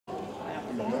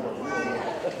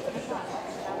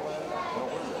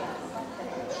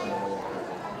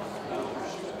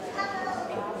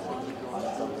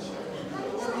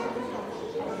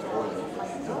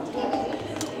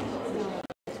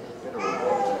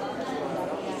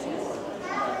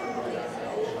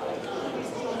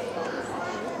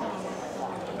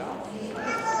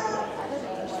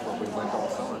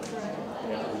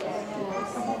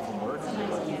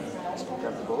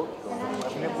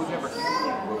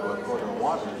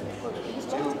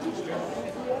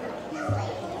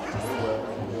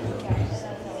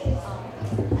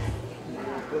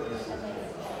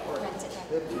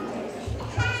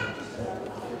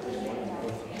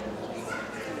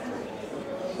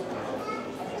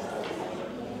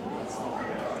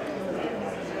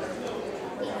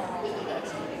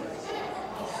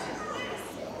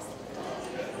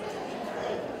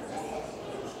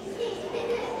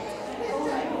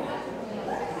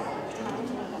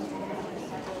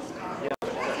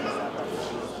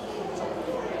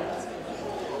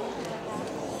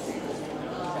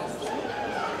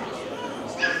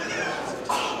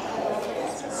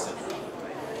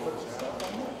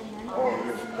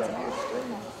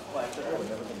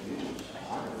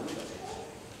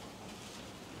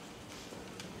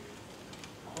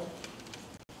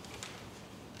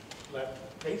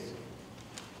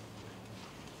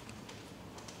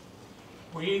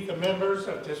We, the members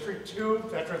of District 2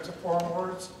 Veterans of Foreign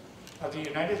Wars of the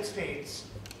United States,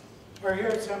 are here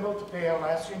assembled to pay a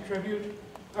lasting tribute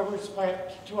of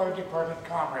respect to our departed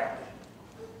comrade.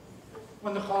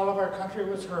 When the call of our country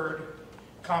was heard,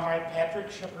 Comrade Patrick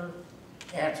Schipper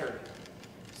answered.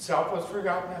 Self was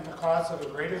forgotten in the cause of the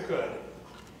greater good.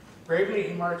 Bravely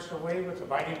he marched away with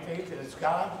abiding faith in his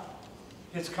God,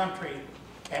 his country,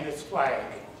 and his flag.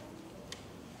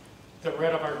 The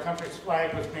red of our country's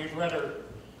flag was made redder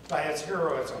by his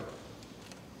heroism.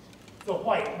 The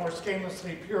white more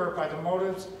stainlessly pure by the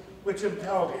motives which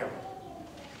impelled him.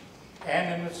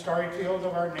 And in the starry field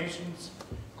of our nation's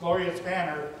glorious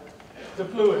banner, the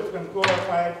blue has been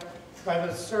glorified by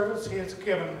the service he has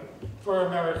given for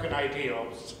American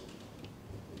ideals.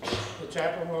 The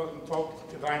chaplain will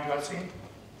invoke divine blessing.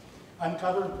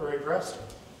 Uncover and brave rest.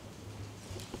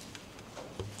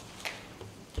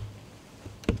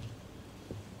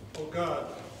 O God,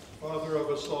 Father of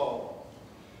us all,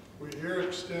 we here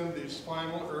extend these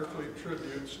final earthly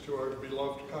tributes to our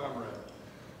beloved comrade.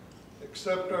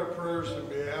 Accept our prayers in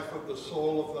behalf of the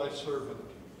soul of thy servant,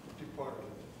 departed.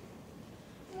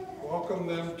 Welcome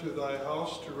them to thy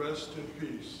house to rest in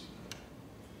peace.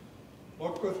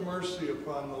 Look with mercy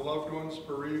upon the loved ones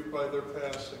bereaved by their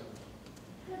passing.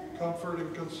 Comfort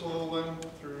and console them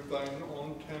through thine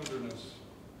own tenderness.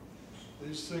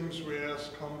 These things we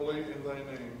ask humbly in thy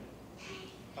name.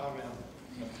 Amen.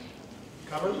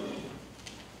 Cover.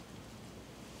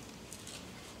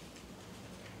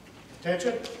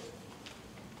 Attention.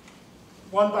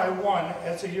 One by one,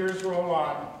 as the years roll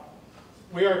on,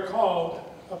 we are called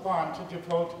upon to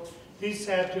devote these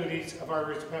sad duties of our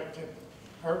respect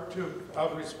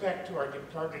to our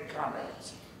departed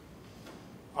comrades.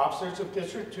 Officers of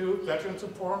District 2, Veterans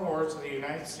of Foreign Wars of the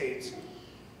United States,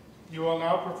 you will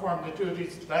now perform the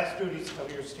last duties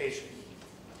of your station.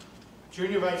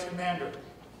 Junior Vice Commander,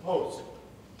 pose.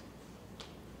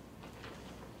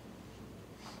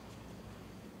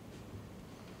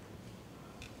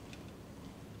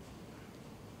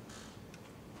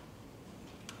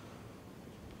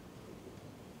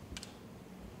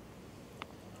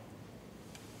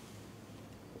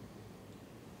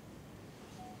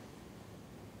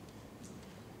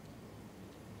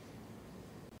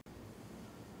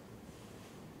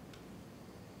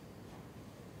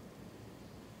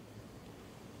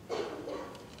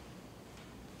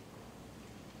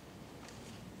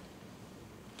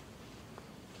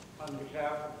 On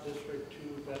behalf of District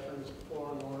 2 Veterans of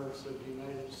Foreign Wars of the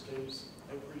United States,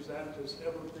 I present this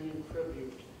evergreen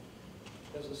tribute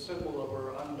as a symbol of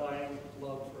our undying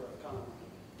love for our comrade.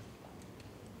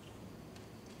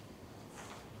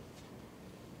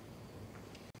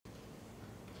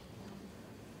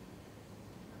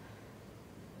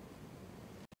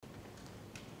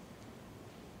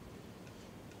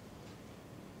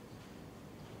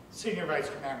 Senior Vice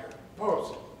Commander,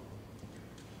 pose.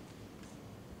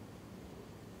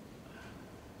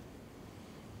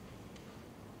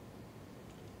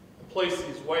 Place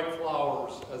these white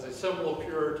flowers as a symbol of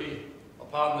purity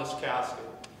upon this casket,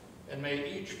 and may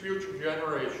each future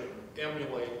generation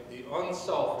emulate the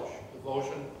unselfish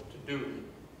devotion to duty,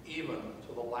 even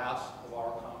to the last of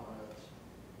our comrades.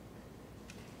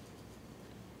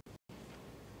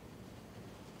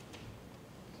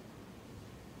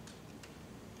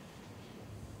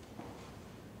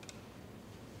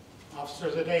 Officer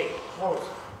of the Day. Opposed?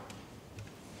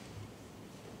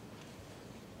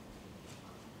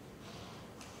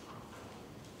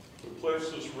 To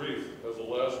place this wreath as a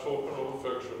last token of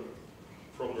affection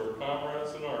from their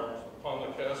comrades in arms upon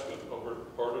the casket of our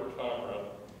departed comrade,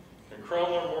 and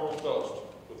crown their mortal dust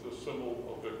with this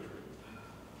symbol of victory.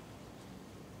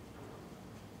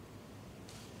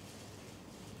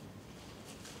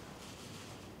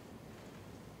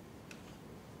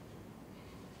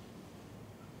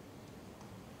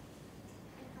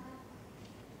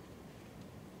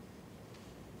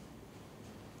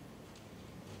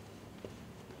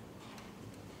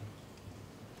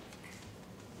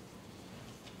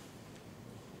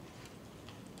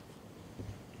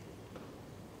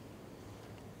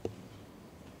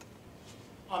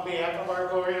 On behalf of our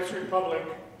glorious republic,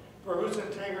 for whose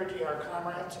integrity our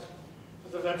comrades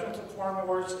of the Veterans of Foreign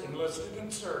Wars enlisted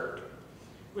and served,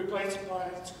 we place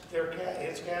upon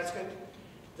his casket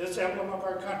this emblem of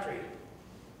our country,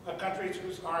 a country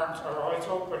whose arms are always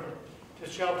open to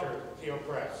shelter the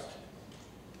oppressed.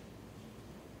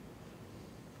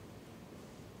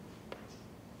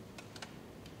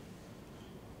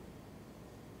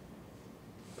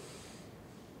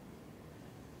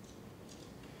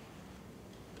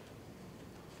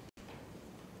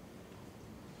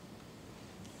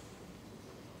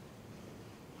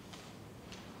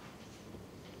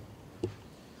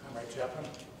 Chaplain.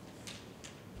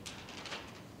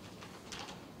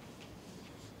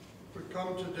 We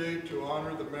come today to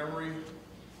honor the memory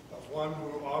of one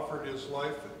who offered his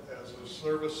life as a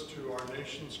service to our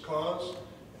nation's cause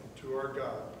and to our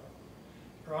God.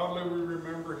 Proudly we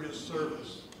remember his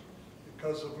service.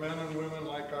 Because of men and women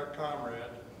like our comrade,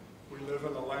 we live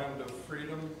in a land of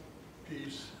freedom,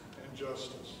 peace, and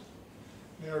justice.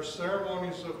 May our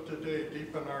ceremonies of today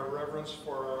deepen our reverence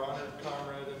for our honored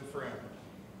comrade and friend.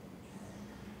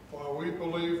 While we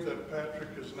believe that Patrick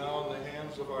is now in the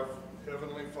hands of our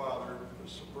Heavenly Father, the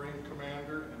Supreme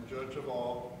Commander and Judge of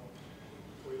all,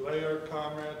 we lay our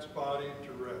comrade's body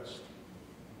to rest.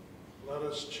 Let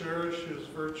us cherish his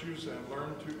virtues and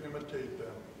learn to imitate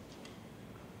them.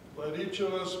 Let each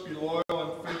of us be loyal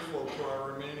and faithful to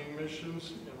our remaining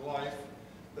missions in life,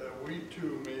 that we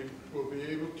too will be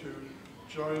able to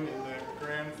join in that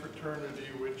grand fraternity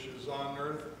which is on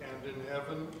earth and in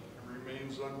heaven and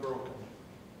remains unbroken.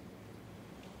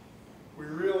 We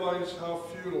realize how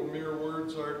futile mere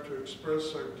words are to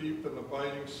express our deep and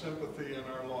abiding sympathy in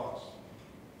our loss.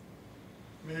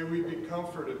 May we be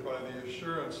comforted by the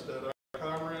assurance that our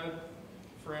comrade,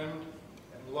 friend,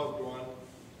 and loved one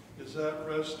is at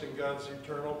rest in God's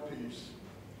eternal peace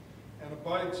and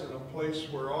abides in a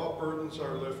place where all burdens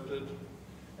are lifted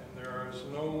and there is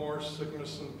no more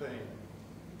sickness and pain.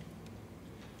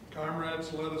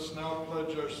 Comrades, let us now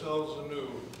pledge ourselves anew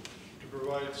to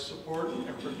provide support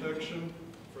and protection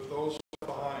for those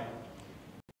behind.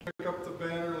 Pick up the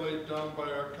banner laid down by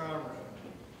our comrade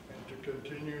and to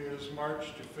continue his march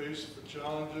to face the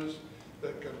challenges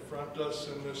that confront us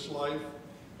in this life,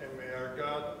 and may our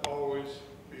God always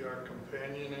be our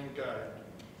companion and guide.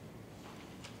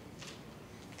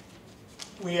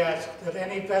 We ask that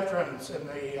any veterans in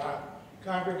the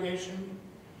congregation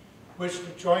wish to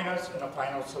join us in a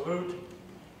final salute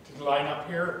to line up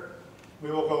here. We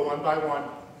will go one by one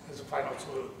as a final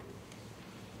salute.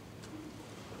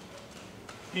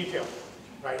 Detail,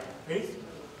 right, Faith?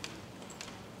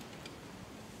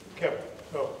 Kevin,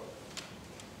 go.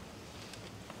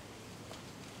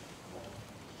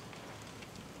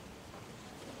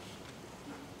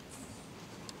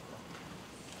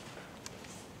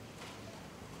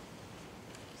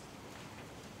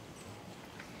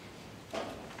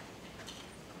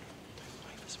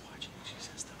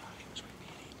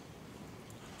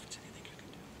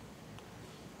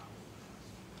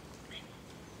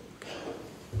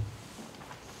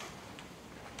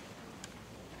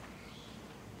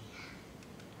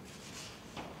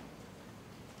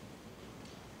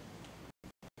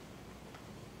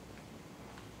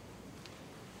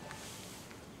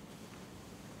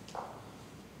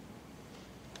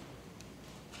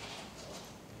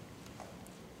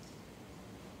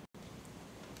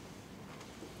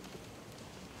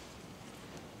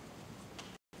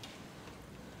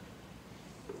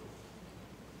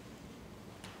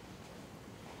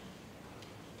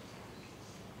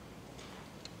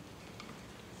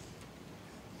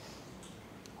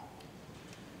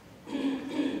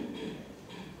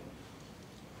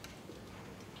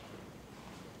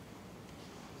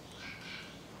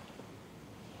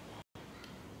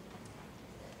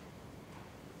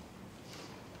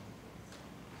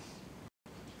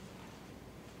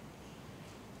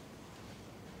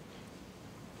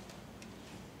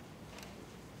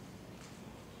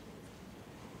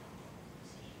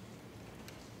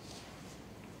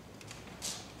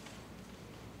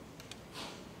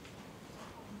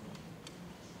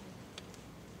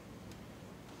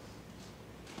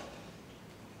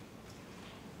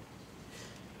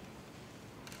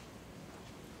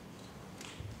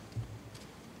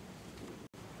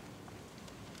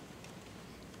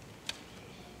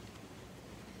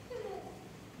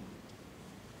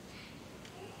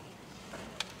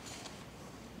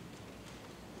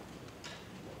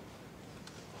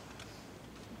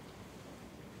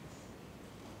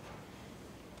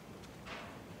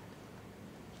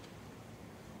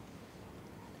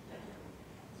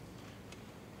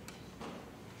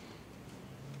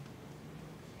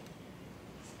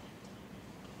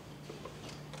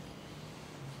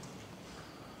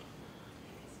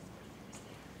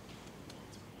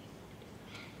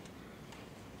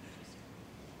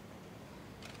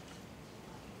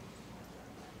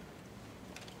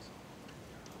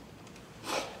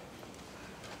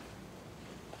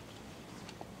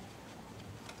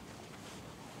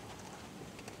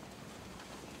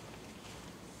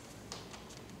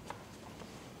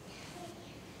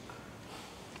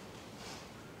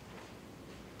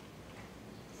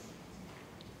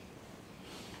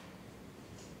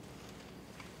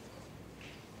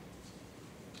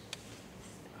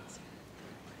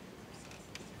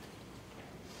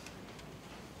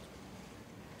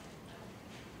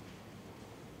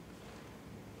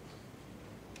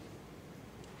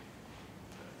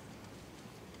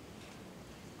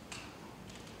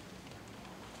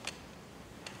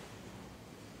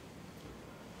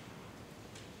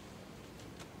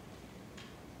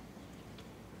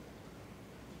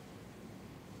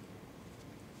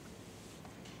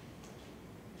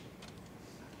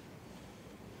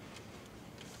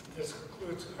 This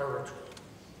concludes our ritual.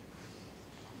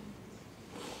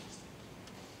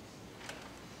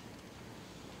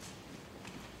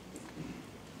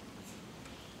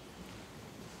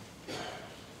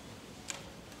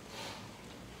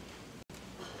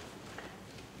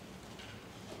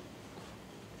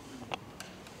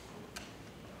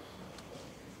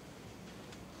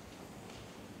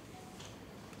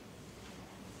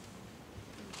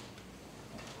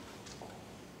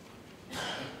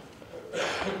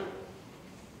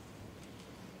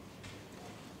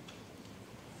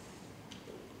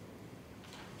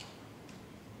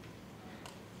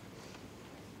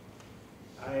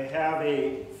 I have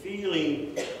a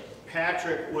feeling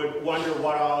Patrick would wonder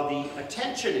what all the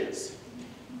attention is,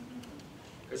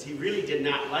 because he really did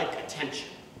not like attention,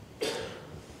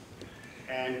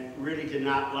 and really did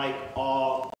not like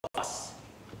all of us.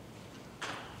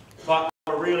 But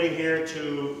we're really here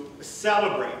to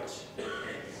celebrate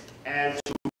and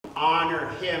to honor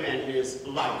him and his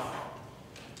life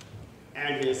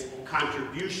and his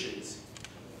contributions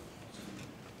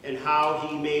and how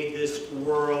he made this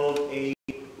world a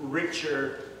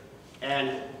richer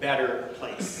and better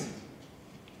place.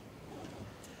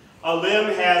 A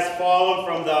limb has fallen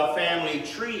from the family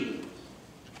tree.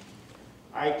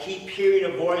 I keep hearing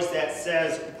a voice that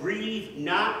says, "Grieve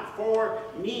not for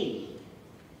me."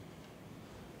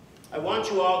 I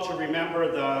want you all to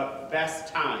remember the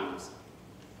best times.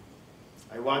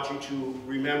 I want you to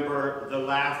remember the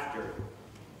laughter,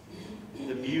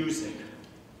 the music,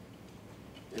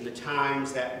 and the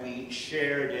times that we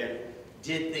shared and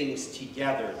did things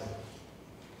together.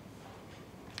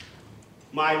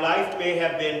 My life may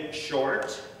have been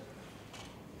short,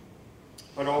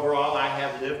 but overall I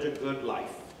have lived a good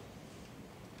life,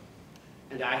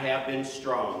 and I have been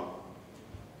strong.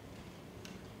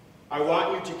 I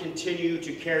want you to continue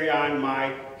to carry on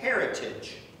my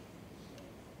heritage.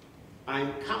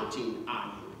 I'm counting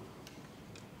on you.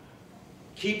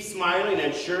 Keep smiling,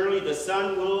 and surely the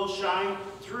sun will shine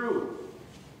through.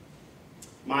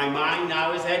 My mind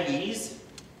now is at ease,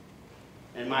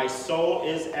 and my soul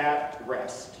is at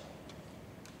rest,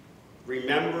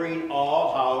 remembering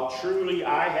all how truly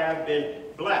I have been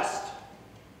blessed,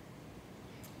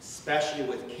 especially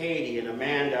with Katie and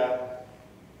Amanda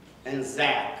and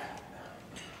Zach.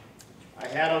 I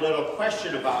had a little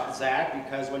question about Zach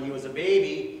because when he was a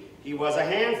baby, he was a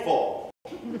handful.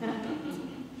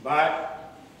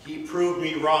 But he proved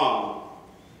me wrong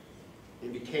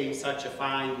and became such a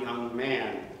fine young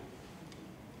man.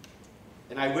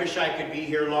 And I wish I could be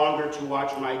here longer to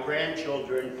watch my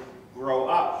grandchildren grow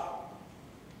up.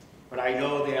 But I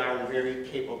know they are in very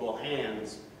capable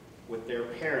hands with their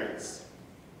parents.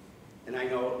 And I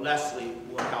know Leslie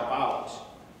will help out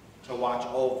to watch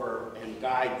over and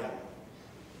guide them.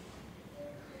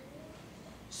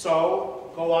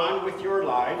 So go on with your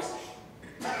lives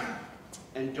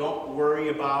and don't worry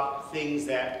about things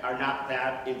that are not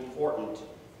that important,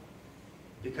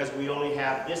 because we only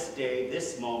have this day,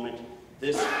 this moment,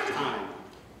 this time.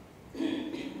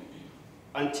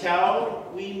 Until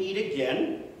we meet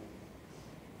again,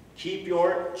 keep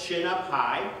your chin up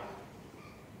high.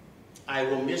 I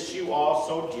will miss you all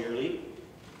so dearly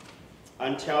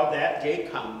until that day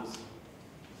comes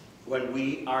when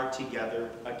we are together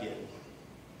again.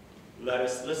 Let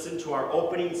us listen to our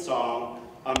opening song,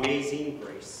 Amazing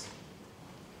Grace.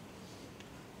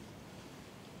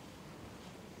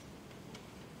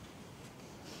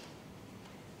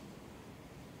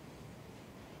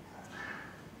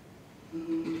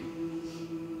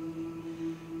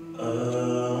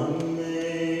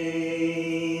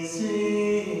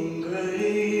 Amazing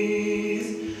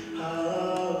grace,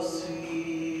 how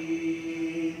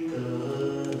sweet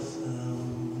the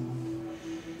sound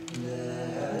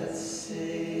that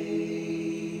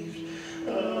saved a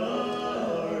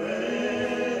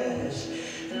wretch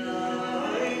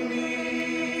like me.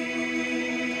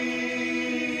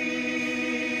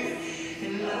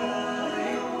 And I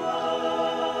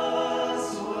once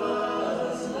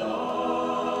was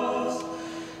lost,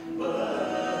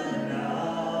 but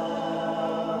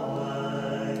now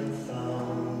I'm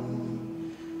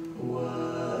found.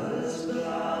 Was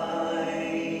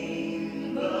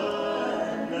blind,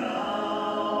 but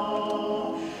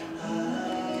now I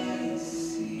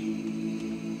see.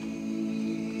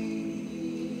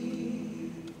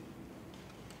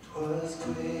 'Twas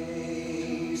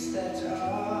grace that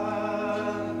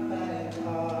taught my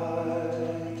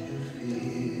heart to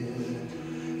fear,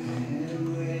 and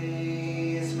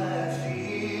grace my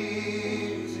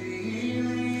fears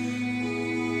relieved.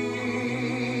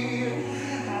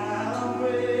 How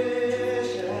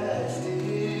precious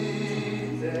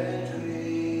did that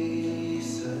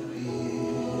grace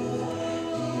appear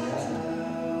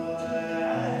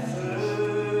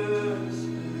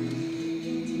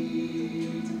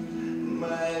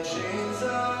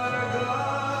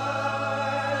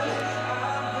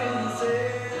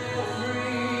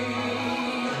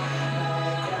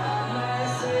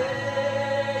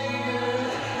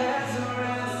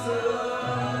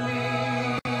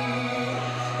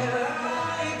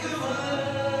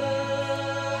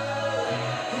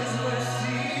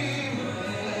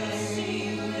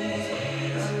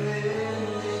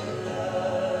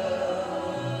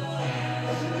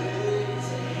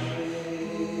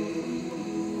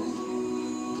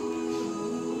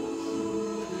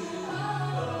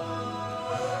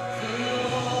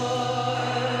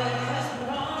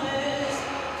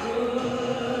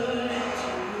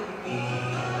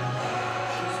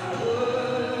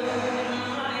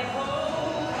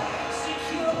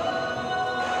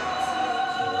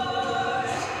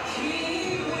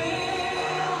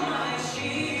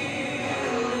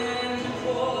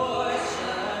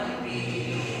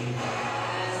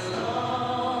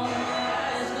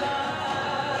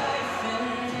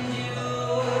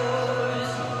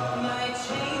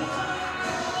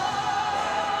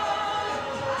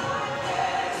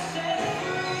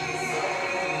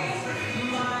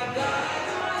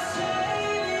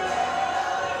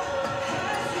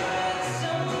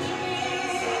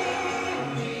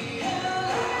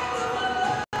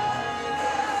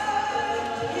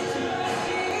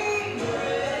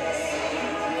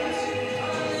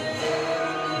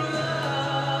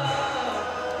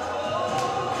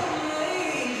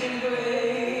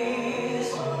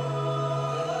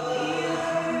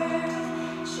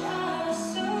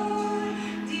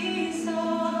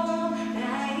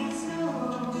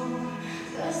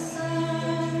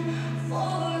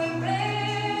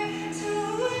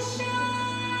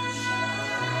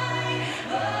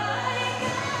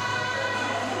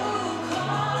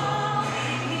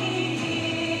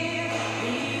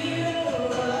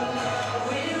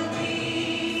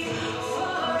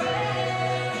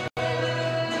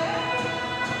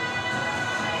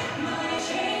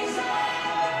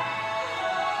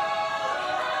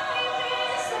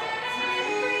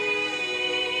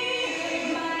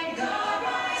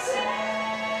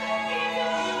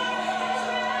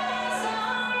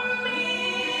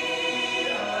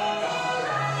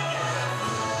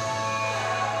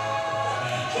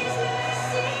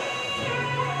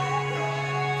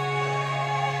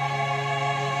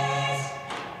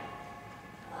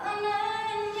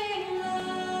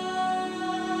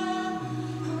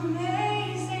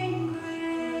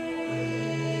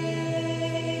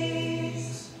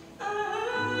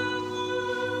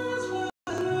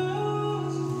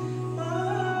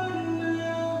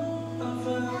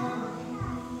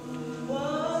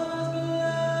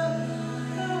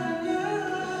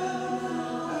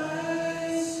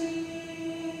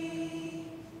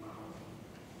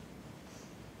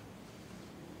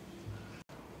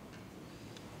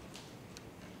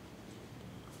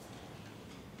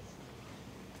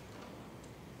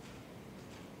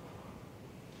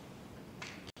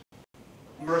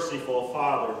Merciful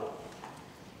Father,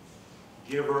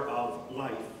 giver of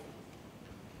life,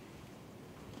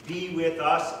 be with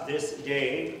us this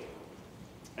day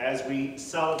as we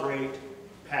celebrate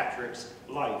Patrick's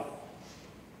life.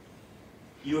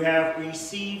 You have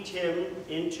received him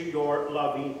into your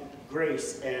loving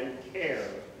grace and care.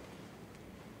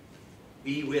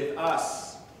 Be with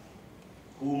us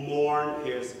who mourn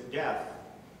his death.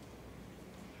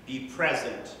 Be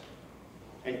present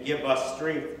and give us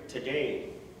strength today.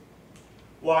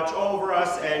 Watch over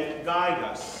us and guide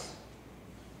us,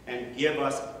 and give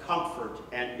us comfort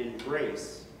and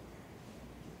embrace.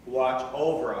 Watch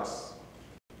over us,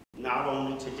 not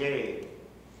only today,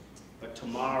 but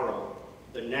tomorrow,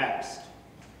 the next,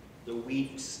 the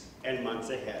weeks and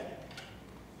months ahead.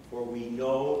 For we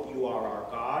know you are our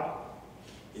God,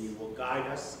 and you will guide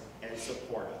us and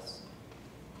support us.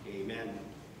 Amen.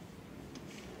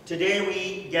 Today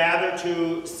we gather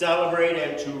to celebrate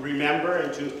and to remember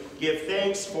and to give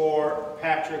thanks for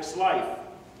Patrick's life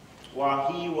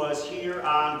while he was here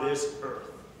on this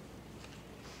earth.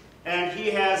 And he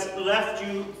has left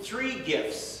you 3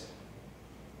 gifts.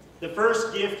 The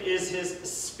first gift is his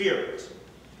spirit.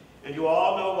 And you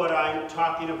all know what I'm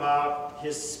talking about,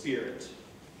 his spirit.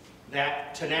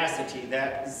 That tenacity,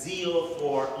 that zeal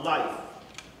for life.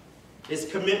 His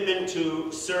commitment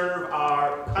to serve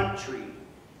our country.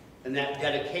 And that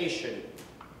dedication,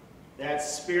 that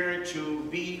spirit to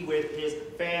be with his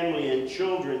family and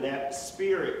children, that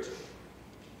spirit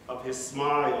of his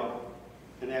smile,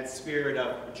 and that spirit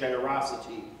of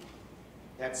generosity,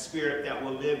 that spirit that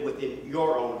will live within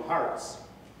your own hearts.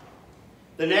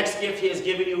 The next gift he has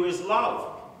given you is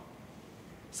love,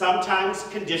 sometimes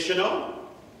conditional,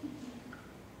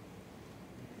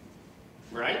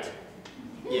 right?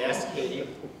 Yes, Katie.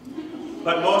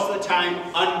 But most of the time,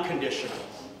 unconditional.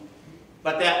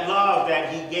 But that love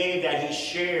that he gave, that he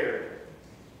shared,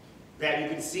 that you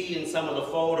can see in some of the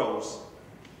photos,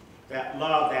 that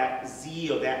love, that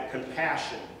zeal, that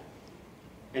compassion,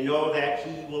 and know that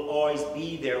he will always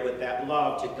be there with that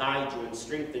love to guide you and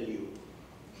strengthen you.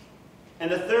 And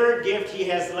the third gift he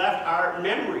has left are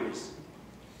memories,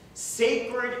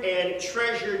 sacred and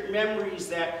treasured memories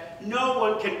that no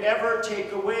one can ever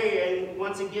take away. And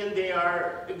once again, they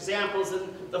are examples in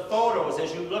the photos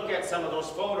as you look at some of those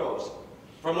photos.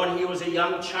 From when he was a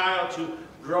young child to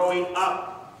growing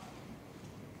up.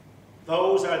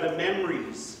 Those are the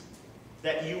memories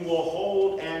that you will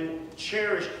hold and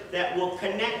cherish, that will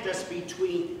connect us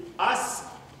between us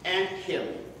and him.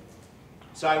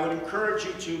 So I would encourage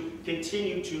you to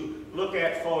continue to look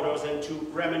at photos and to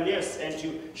reminisce and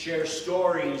to share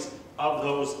stories of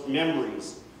those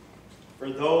memories. For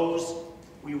those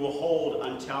we will hold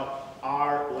until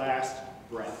our last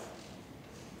breath.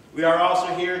 We are also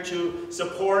here to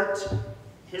support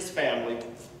his family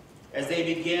as they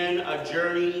begin a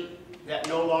journey that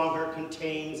no longer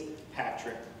contains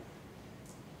Patrick.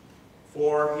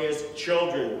 For his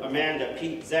children, Amanda,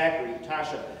 Pete, Zachary,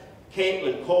 Tasha,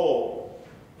 Caitlin, Cole,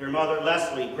 their mother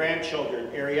Leslie, grandchildren,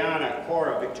 Ariana,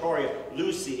 Cora, Victoria,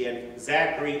 Lucy, and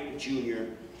Zachary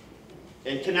Jr.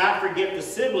 And cannot forget the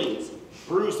siblings,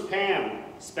 Bruce, Pam,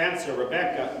 Spencer,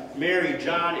 Rebecca, Mary,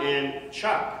 John, and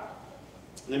Chuck.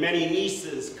 The many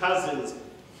nieces, cousins,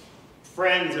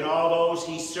 friends, and all those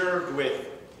he served with,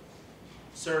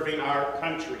 serving our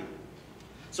country.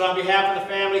 So on behalf of the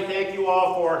family, thank you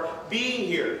all for being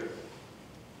here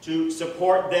to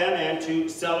support them and to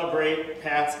celebrate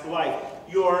Pat's life.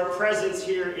 Your presence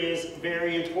here is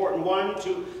very important. One,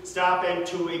 to stop and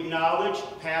to acknowledge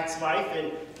Pat's life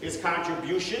and his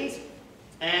contributions,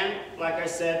 and, like I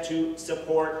said, to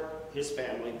support his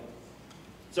family.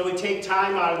 So we take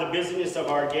time out of the busyness of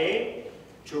our day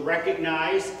to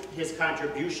recognize his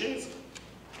contributions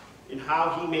and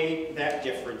how he made that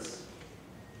difference.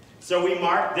 So we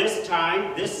mark this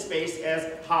time, this space,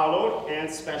 as hallowed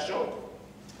and special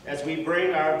as we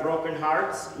bring our broken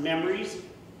hearts, memories,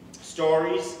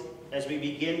 stories, as we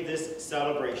begin this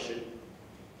celebration.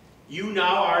 You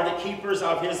now are the keepers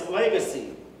of his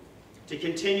legacy to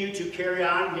continue to carry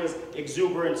on his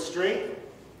exuberant strength,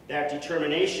 that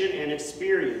determination and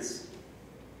experience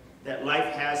that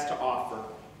life has to offer.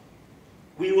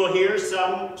 We will hear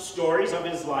some stories of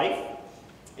his life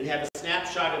and have a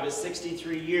snapshot of his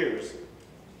 63 years.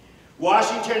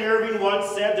 Washington Irving once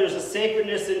said, "There's a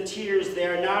sacredness in tears. They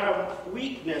are not of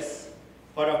weakness,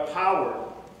 but of power.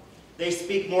 They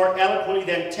speak more eloquently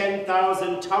than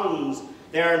 10,000 tongues.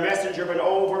 They are a messenger of an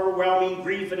overwhelming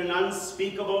grief and an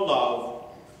unspeakable love."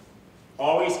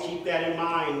 Always keep that in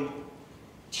mind.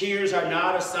 Tears are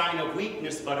not a sign of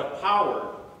weakness, but of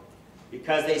power,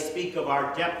 because they speak of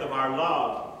our depth of our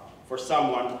love for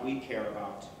someone we care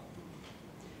about.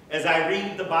 As I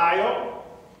read the bio,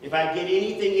 if I get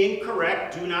anything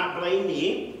incorrect, do not blame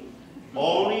me.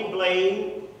 Only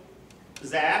blame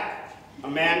Zach,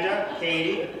 Amanda,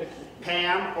 Katie,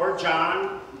 Pam, or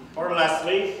John, or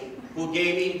Leslie, who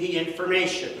gave me the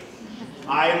information.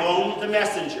 I am only the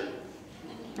messenger,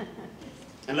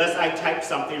 unless I type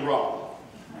something wrong.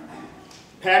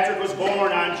 Patrick was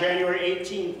born on January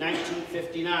 18,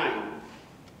 1959.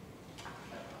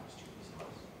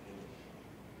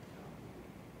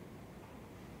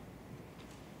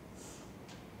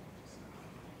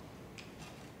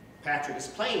 Patrick is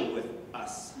playing with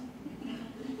us.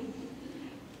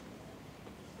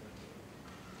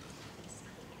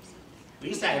 At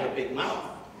least I have a big mouth.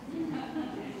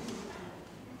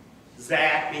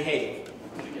 Zach, behave.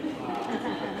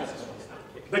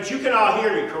 But you can all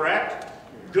hear me, correct?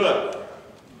 Good.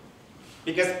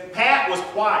 Because Pat was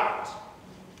quiet.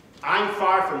 I'm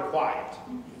far from quiet.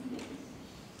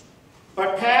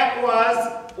 But Pat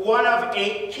was one of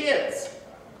 8 kids.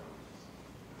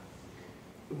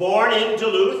 Born in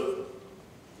Duluth,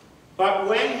 but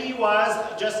when he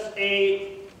was just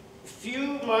a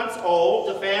few months old,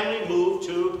 the family moved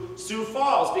to Sioux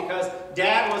Falls because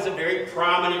Dad was a very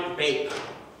prominent baker.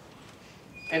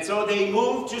 And so they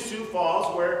moved to Sioux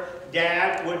Falls where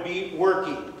Dad would be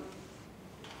working.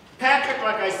 Patrick,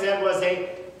 like I said, was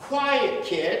a quiet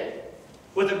kid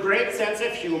with a great sense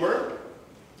of humor,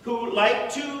 who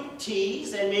liked to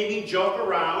tease and maybe joke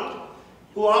around,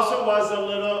 who also was a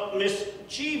little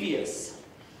mischievous.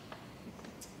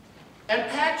 And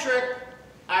Patrick,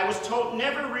 I was told,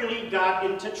 never really got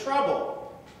into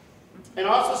trouble. And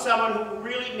also someone who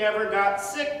really never got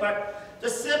sick, but the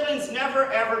siblings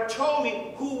never ever told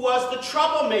me who was the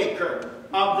troublemaker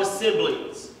of the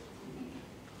siblings.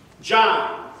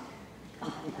 John.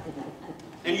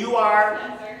 And you are?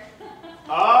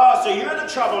 Oh, so you're the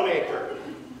troublemaker.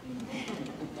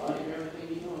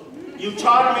 You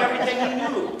taught him everything he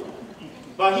knew.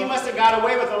 But he must have got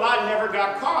away with a lot and never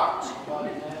got caught.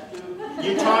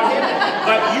 You taught him,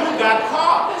 but you got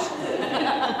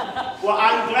caught. Well,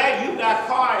 I'm glad you got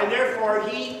caught, and therefore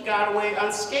he got away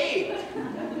unscathed.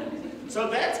 So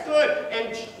that's good.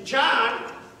 And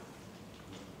John,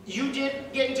 you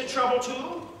did get into trouble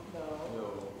too?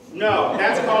 No,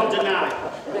 that's called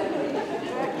denial.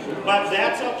 But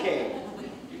that's okay.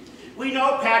 We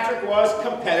know Patrick was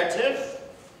competitive.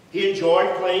 He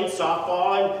enjoyed playing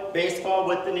softball and baseball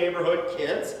with the neighborhood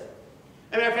kids.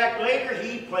 As a matter of fact, later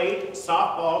he played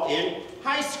softball in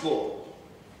high school.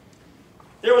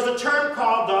 There was a term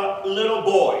called the little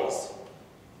boys,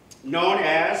 known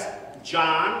as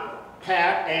John,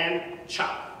 Pat, and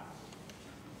Chuck.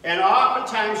 And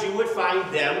oftentimes you would find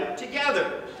them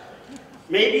together.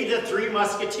 Maybe the 3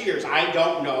 Musketeers, I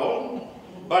don't know,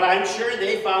 but I'm sure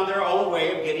they found their own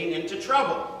way of getting into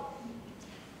trouble.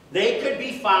 They could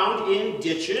be found in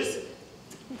ditches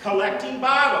collecting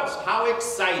bottles. How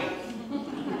exciting.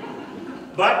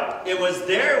 But it was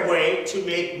their way to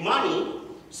make money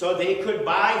so they could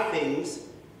buy things,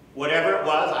 whatever it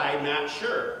was, I'm not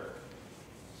sure.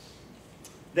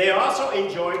 They also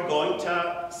enjoyed going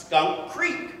to Skunk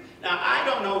Creek. Now, I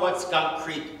don't know what Skunk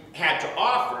Creek had to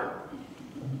offer.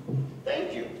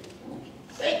 Thank you.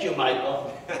 Thank you,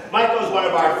 Michael. Michael's one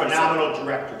of our phenomenal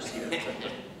directors here.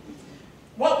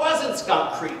 What was in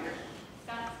Skunk Creek?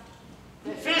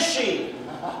 Fishing.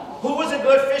 Who was a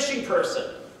good fishing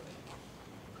person?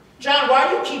 John, why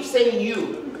do you keep saying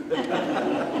you?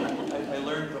 I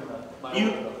learned from that.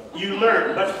 You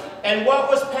learned, and what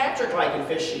was Patrick like in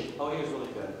fishing? Oh, he was really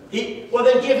good. Well,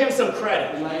 then give him some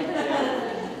credit.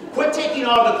 Quit taking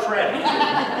all the credit.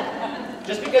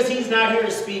 Just because he's not here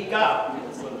to speak up.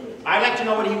 I'd like to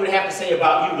know what he would have to say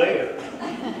about you later.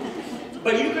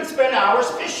 But you could spend hours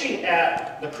fishing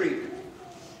at the creek.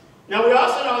 Now, we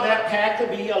also know that Pat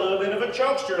could be a little bit of a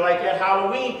jokester. Like at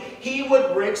Halloween, he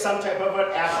would rig some type of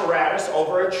an apparatus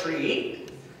over a tree.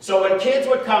 So when kids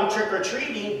would come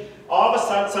trick-or-treating, all of a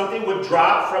sudden something would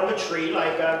drop from the tree,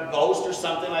 like a ghost or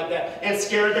something like that, and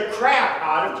scare the crap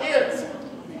out of kids.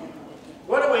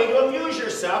 What a way to amuse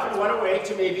yourself, and what a way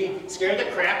to maybe scare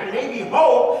the crap and maybe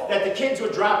hope that the kids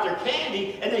would drop their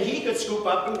candy and then he could scoop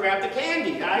up and grab the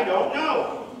candy. I don't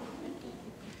know.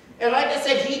 And like I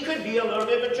said, he could be a little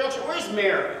bit of a jokester. Where's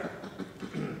Mary?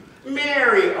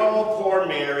 Mary, oh, poor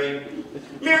Mary.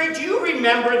 Mary, do you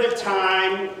remember the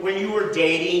time when you were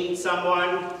dating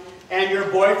someone and your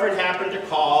boyfriend happened to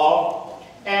call,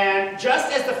 and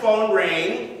just as the phone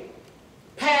rang,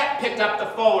 Pat picked up the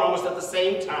phone almost at the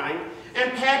same time,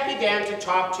 and Pat began to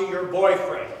talk to your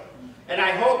boyfriend. And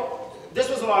I hope, this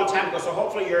was a long time ago, so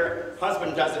hopefully your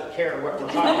husband doesn't care what we're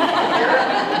talking about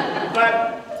here.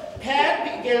 But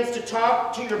Pat begins to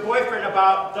talk to your boyfriend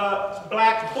about the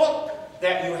black book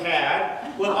that you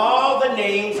had with all the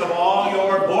names of all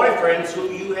your boyfriends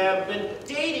who you have been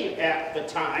dating at the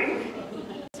time.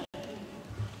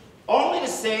 Only to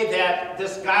say that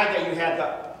this guy that you had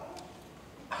the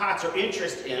hots or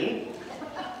interest in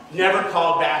never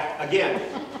called back again.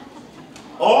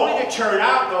 Only to turn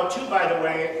out, though, too, by the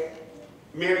way,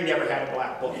 Mary never had a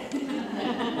black book.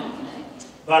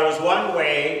 But it was one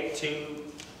way to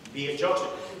be a jokester.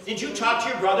 Did you talk to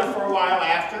your brother for a while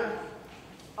after?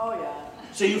 Oh, yeah.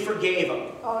 So you forgave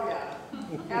him? Oh, yeah.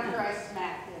 After I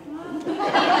smacked him.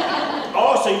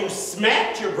 Oh, so you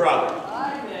smacked your brother?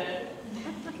 I did.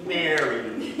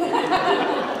 Mary.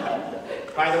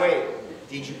 By the way,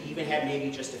 did you even have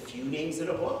maybe just a few names in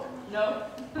a book? Nope.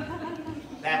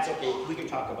 That's okay. We can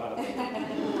talk about it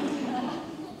later.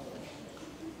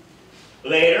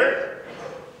 Later,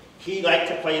 he liked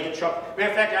to play the trumpet.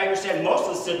 Matter of fact, I understand most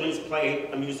of the siblings play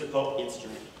a musical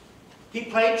instrument. He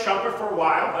played trumpet for a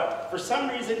while, but for some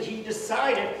reason he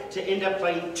decided to end up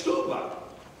playing tuba.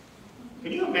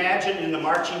 Can you imagine in the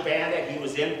marching band that he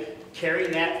was in,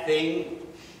 carrying that thing,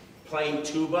 playing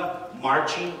tuba,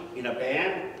 marching in a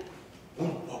band?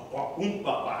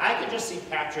 I could just see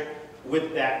Patrick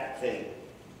with that thing.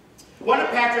 One of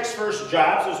Patrick's first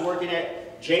jobs was working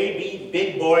at JB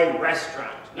Big Boy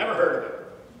Restaurant. Never heard of it.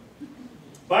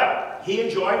 But he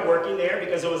enjoyed working there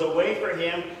because it was a way for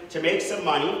him to make some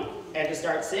money and to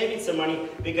start saving some money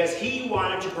because he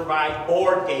wanted to provide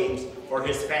board games for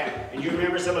his family. And you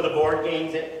remember some of the board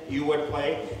games that you would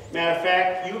play? Matter of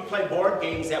fact, you would play board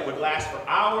games that would last for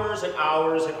hours and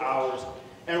hours and hours.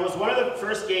 And it was one of the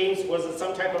first games, was it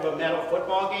some type of a metal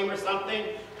football game or something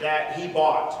that he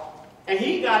bought. And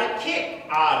he got a kick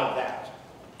out of that.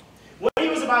 When he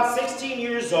was about 16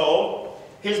 years old,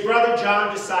 his brother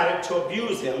John decided to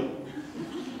abuse him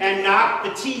and knock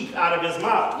the teeth out of his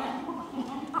mouth.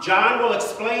 John will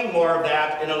explain more of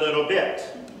that in a little bit.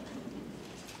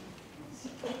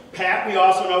 Pat, we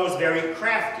also know, was very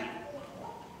crafty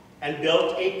and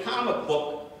built a comic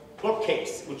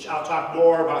bookcase, which I'll talk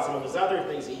more about some of his other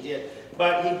things he did.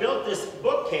 But he built this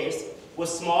bookcase with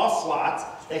small slots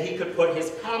that he could put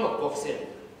his comic books in.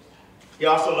 He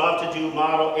also loved to do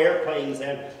model airplanes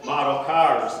and model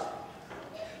cars.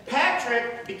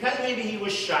 Patrick, because maybe he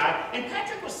was shy, and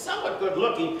Patrick was somewhat good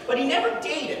looking, but he never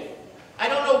dated. I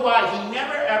don't know why, he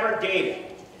never ever dated.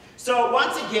 So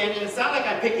once again, and it's not like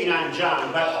I'm picking on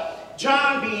John, but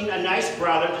John, being a nice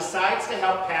brother, decides to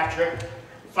help Patrick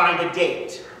find a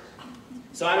date.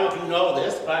 So I don't know if you know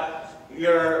this, but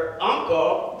your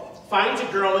uncle finds a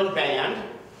girl in band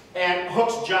and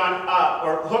hooks John up,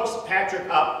 or hooks Patrick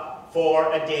up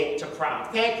for a date to prom.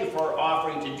 Thank you for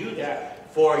offering to do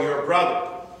that for your brother.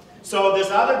 So this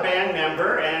other band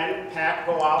member and Pat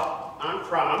go out on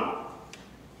prom.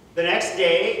 The next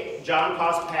day, John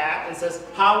calls Pat and says,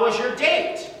 "How was your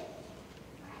date?"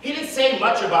 He didn't say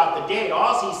much about the date.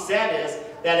 All he said is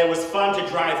that it was fun to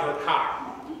drive her car.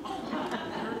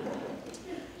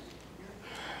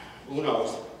 Who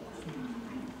knows?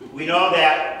 We know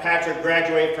that Patrick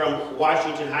graduated from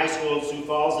Washington High School in Sioux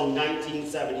Falls in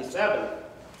 1977.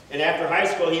 And after high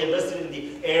school, he enlisted in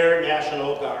the Air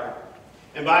National Guard.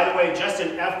 And by the way, just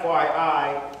an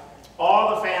FYI,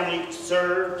 all the family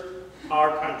served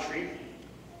our country.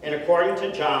 And according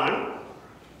to John,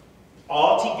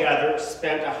 altogether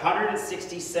spent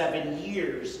 167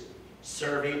 years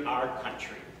serving our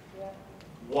country.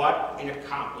 What an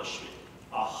accomplishment.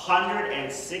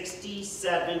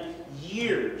 167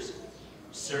 years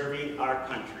serving our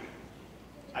country.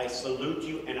 I salute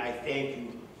you and I thank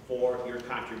you for your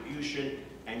contribution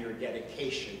and your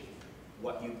dedication,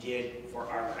 what you did for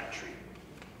our country.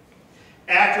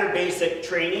 After basic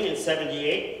training in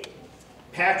 '78,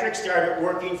 Patrick started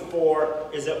working for,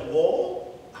 is it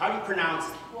Wool? How do you pronounce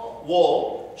it?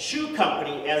 Wool Shoe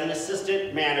Company as an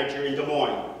assistant manager in Des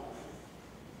Moines.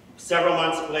 Several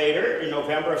months later, in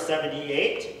November of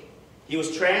 '78, he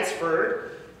was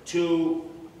transferred to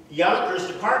Yonkers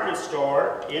department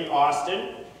store in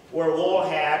Austin, where Wool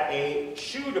had a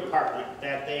shoe department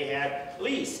that they had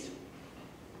leased.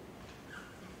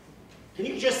 Can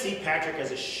you just see Patrick as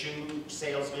a shoe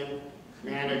salesman,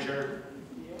 manager?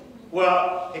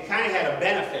 Well, it kind of had a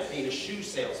benefit being a shoe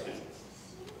salesman.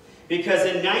 Because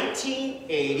in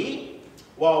 1980,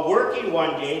 while working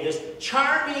one day, this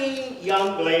charming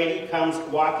young lady comes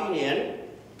walking in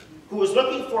who was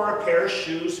looking for a pair of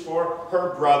shoes for her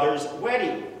brother's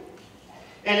wedding.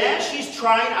 And as she's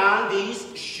trying on these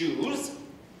shoes,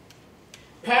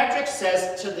 Patrick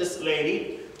says to this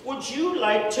lady, "Would you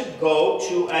like to go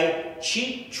to a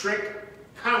Cheap Trick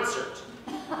concert?"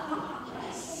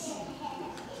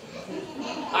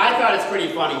 I thought it's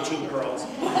pretty funny too, girls.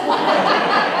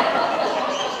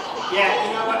 Yeah,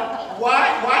 you know what?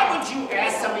 Why would you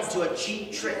ask somebody to a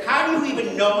cheap trick? How do you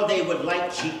even know they would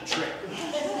like cheap trick?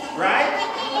 Right?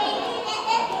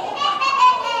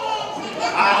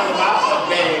 Out of the mouth of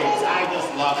babes. I just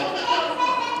love it.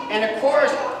 And of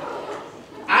course,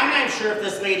 I'm not sure if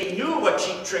this lady knew what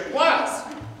cheap trick was.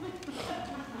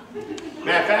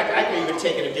 Matter of fact, I could even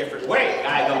take it a different way.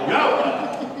 I don't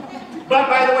know. But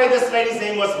by the way, this lady's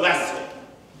name was Leslie.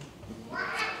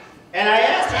 And I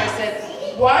asked her, I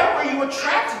said, why were you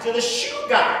attracted to the shoe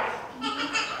guy?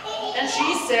 And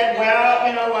she said, well,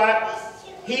 you know what?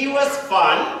 He was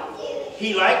fun.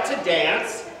 He liked to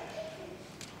dance.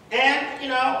 And, you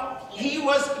know, he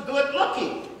was good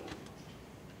looking.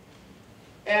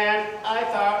 And I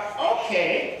thought,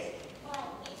 okay.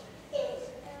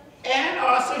 And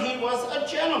also he was a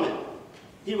gentleman.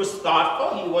 He was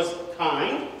thoughtful, he was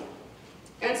kind.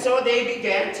 And so they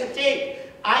began to date.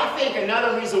 I think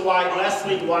another reason why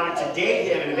Leslie wanted to date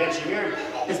him and eventually marry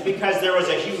him is because there was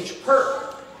a huge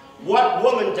perk. What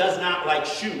woman does not like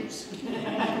shoes?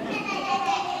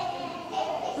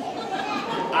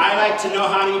 I like to know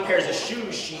how many pairs of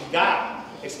shoes she got,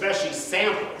 especially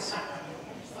samples.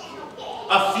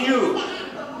 A few.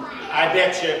 I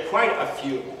bet you quite a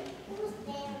few.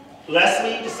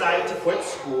 Leslie decided to quit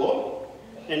school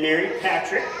and married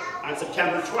Patrick on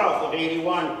September 12th of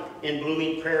 '81 in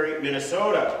Blooming Prairie,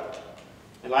 Minnesota.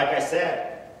 And like I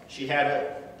said, she had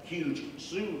a huge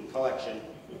shoe collection.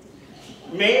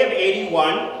 May of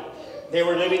 '81, they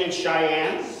were living in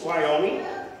Cheyenne, Wyoming,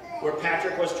 where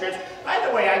Patrick was transferred. By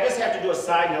the way, I just have to do a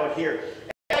side note here.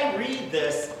 As I read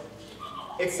this,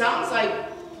 it sounds like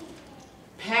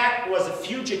Pat was a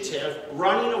fugitive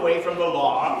running away from the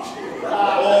law,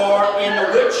 or in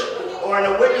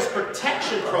a witness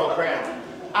protection program.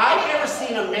 I've never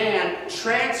seen a man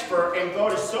transfer and go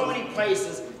to so many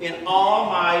places in all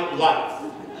my life.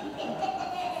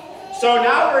 So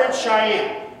now we're in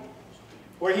Cheyenne,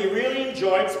 where he really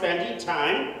enjoyed spending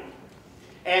time,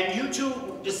 and you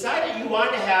two decided you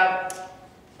wanted to have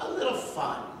a little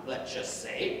fun, let's just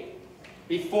say,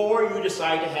 before you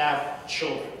decide to have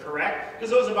children, correct?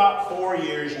 Because it was about 4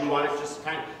 years you wanted to just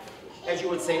kind of, as you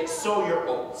would say, sow your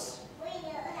oats.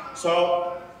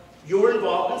 So you were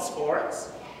involved in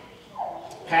sports.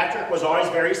 Patrick was always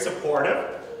very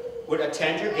supportive, would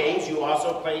attend your games. You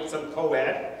also played some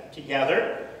co-ed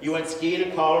together. You went skiing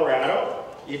in Colorado.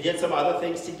 You did some other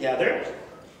things together,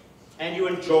 and you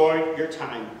enjoyed your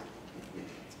time.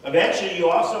 Eventually, you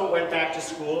also went back to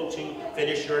school to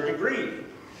finish your degree.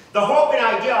 The hope and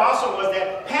idea also was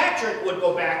that Patrick would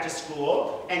go back to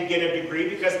school and get a degree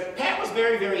because Pat was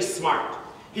very, very smart.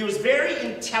 He was very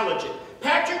intelligent.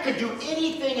 Patrick could do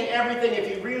anything and everything if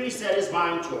he really set his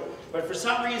mind to it. But for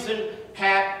some reason,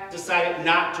 Pat decided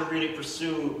not to really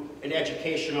pursue an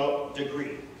educational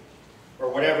degree, for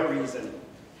whatever reason.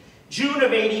 June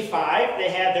of '85, they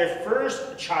had their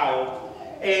first child,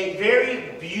 a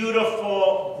very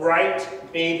beautiful,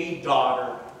 bright baby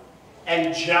daughter,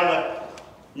 angelic,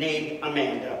 named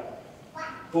Amanda,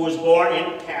 who was born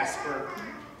in Casper.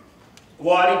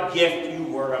 What a gift you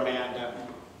were, Amanda.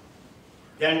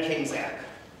 Then came Zach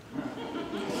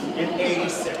in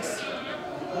 '86.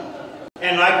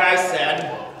 And like I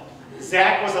said,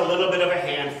 Zach was a little bit of a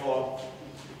handful.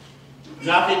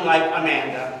 Nothing like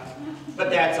Amanda.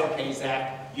 But that's okay,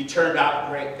 Zach. You turned out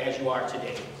great as you are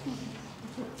today.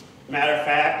 Matter of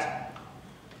fact,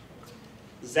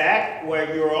 Zach,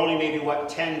 where you were only maybe,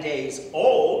 10 days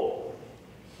old,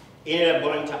 ended up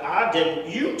going to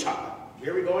Ogden, Utah.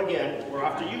 Here we go again. We're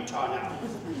off to Utah now.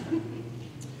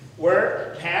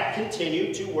 Where Pat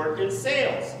continued to work in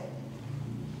sales.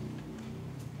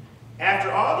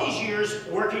 After all these years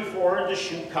working for the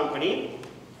shoe company,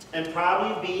 and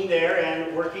probably being there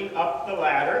and working up the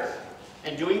ladder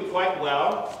and doing quite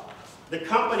well, the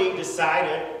company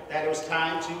decided that it was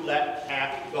time to let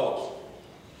Pat go.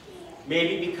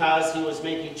 Maybe because he was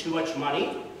making too much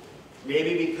money,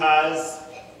 maybe because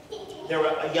there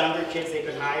were younger kids they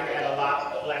could hire at a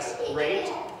lot less rate,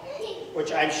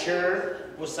 which I'm sure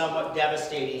was somewhat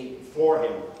devastating for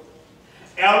him.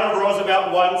 Eleanor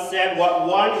Roosevelt once said, what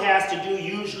one has to do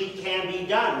usually can be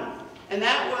done. And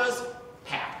that was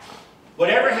Pat.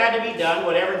 Whatever had to be done,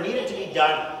 whatever needed to be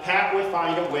done, Pat would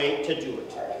find a way to do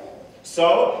it.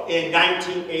 So in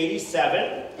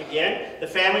 1987, again, the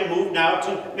family moved now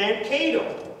to Mankato,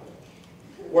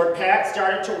 where Pat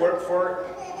started to work for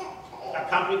a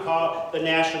company called the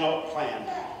National Plan.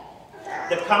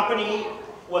 The company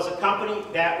was a company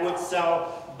that would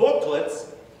sell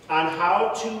booklets on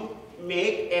how to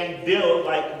make and build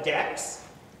like decks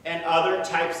and other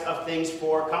types of things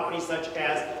for companies such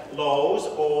as Lowe's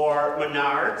or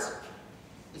Menards.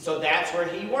 So that's where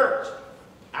he worked.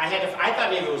 I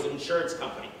thought maybe it was an insurance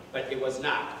company, but it was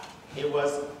not.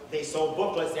 They sold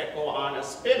booklets that go on a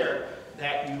spinner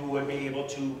that you would be able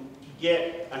to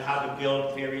get on how to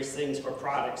build various things or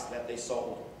products that they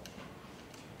sold.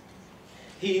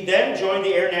 He then joined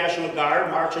the Air National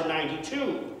Guard, March of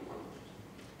 '92.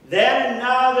 Then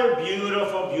another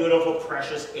beautiful, beautiful,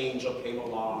 precious angel came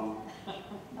along.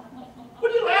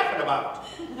 What are you laughing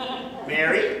about?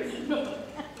 Mary?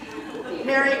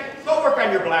 Mary, go work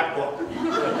on your black book.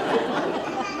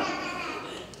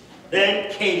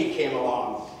 Then Katie came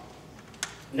along.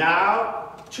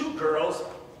 Now, 2 girls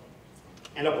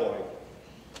and a boy.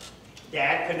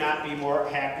 Dad could not be more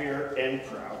happier and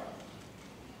proud.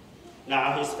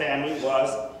 Now his family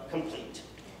was complete.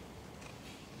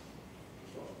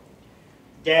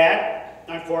 Dad,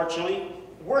 unfortunately,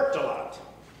 worked a lot.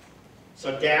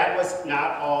 So Dad was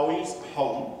not always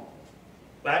home,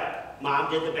 but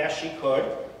Mom did the best she could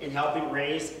in helping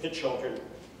raise the children.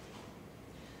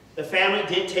 The family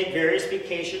did take various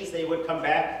vacations. They would come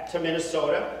back to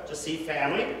Minnesota to see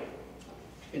family.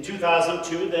 In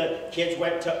 2002, the kids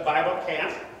went to Bible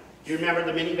camp. Do you remember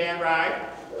the minivan ride?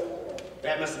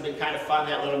 That must have been kind of fun,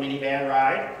 that little minivan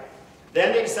ride.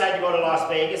 Then they decided to go to Las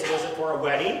Vegas. It wasn't for a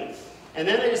wedding. And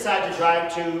then they decided to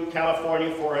drive to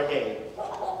California for a day.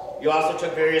 You also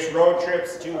took various road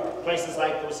trips to places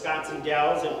like the Wisconsin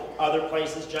Dells and other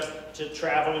places just to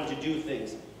travel and to do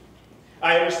things.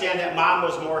 I understand that Mom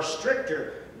was more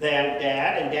stricter than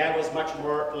Dad, and Dad was much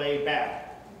more laid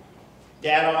back.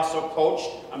 Dad also coached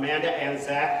Amanda and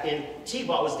Zach in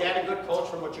T-ball. Was Dad a good coach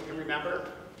from what you can remember?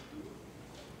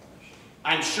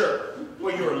 I'm sure.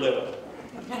 Well, you were little.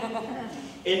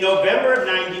 In November of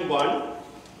 '91,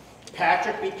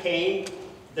 Patrick became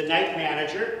the night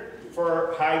manager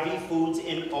for Hy-Vee Foods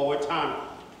in Owatonna.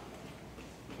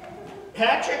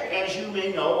 Patrick, as you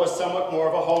may know, was somewhat more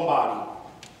of a homebody,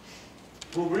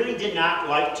 who really did not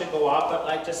like to go out, but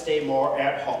liked to stay more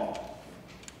at home.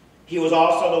 He was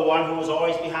also the one who was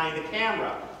always behind the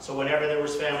camera, so whenever there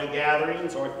was family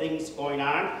gatherings or things going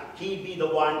on, he'd be the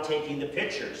one taking the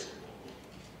pictures.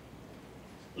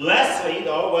 Leslie,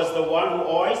 though, was the one who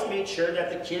always made sure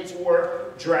that the kids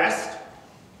were dressed,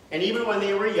 and even when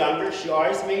they were younger, she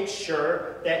always made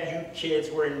sure that you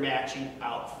kids were in matching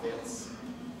outfits.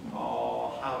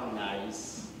 Oh, how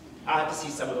nice. I'll have to see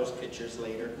some of those pictures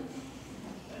later.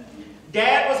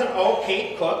 Dad was an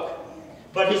okay cook,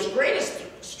 but his greatest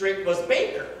strength was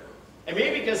baker, and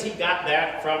maybe because he got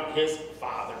that from his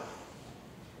father.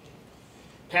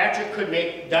 Patrick could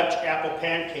make Dutch apple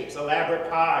pancakes, elaborate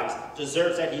pies,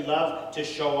 desserts that he loved to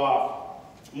show off.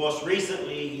 Most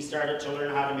recently, he started to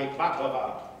learn how to make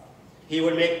baklava. He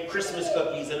would make Christmas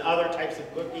cookies and other types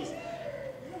of cookies.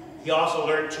 He also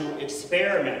learned to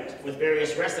experiment with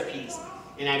various recipes,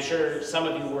 and I'm sure some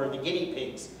of you were the guinea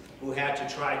pigs who had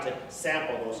to try to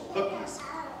sample those cookies.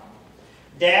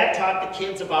 Dad taught the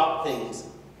kids about things.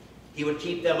 He would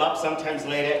keep them up sometimes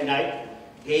late at night,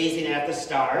 gazing at the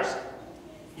stars.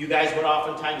 You guys would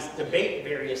oftentimes debate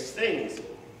various things,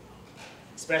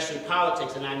 especially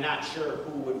politics, and I'm not sure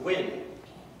who would win,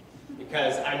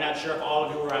 because I'm not sure if all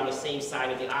of you were on the same side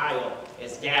of the aisle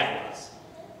as Dad was.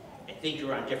 I think you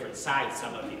were on different sides,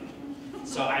 some of you.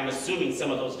 So I'm assuming some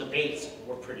of those debates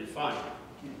were pretty fun.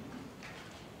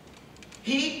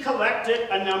 He collected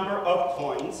a number of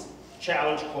coins,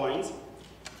 challenge coins,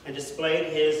 and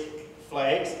displayed his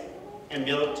flags and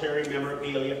military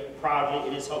memorabilia proudly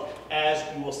in his home, as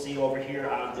you will see over here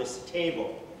on this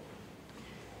table.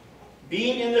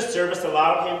 Being in the service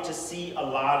allowed him to see a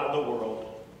lot of the world.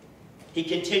 He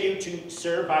continued to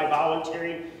serve by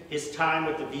volunteering his time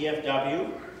with the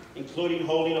VFW, including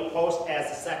holding a post as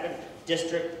the 2nd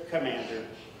District Commander.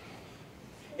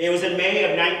 It was in May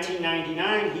of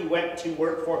 1999 he went to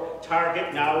work for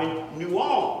Target, now in New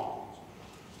Ulm,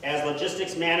 as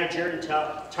logistics manager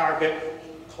until Target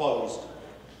closed.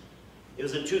 It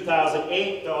was in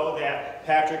 2008, though, that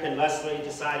Patrick and Leslie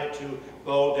decided to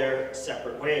go their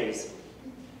separate ways.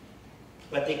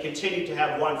 But they continued to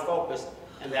have one focus,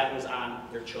 and that was on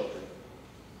their children.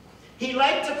 He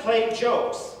liked to play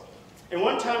jokes, and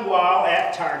one time while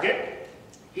at Target,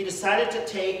 he decided to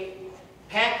take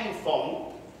packing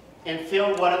foam and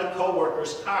fill one of the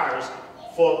co-workers' cars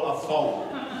full of foam.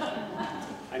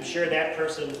 I'm sure that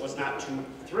person was not too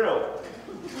thrilled.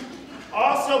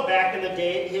 Also, back in the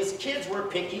day, his kids were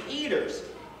picky eaters.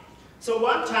 So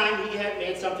one time he had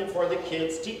made something for the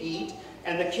kids to eat,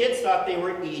 and the kids thought they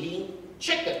were eating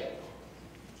chicken,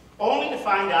 only to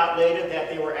find out later that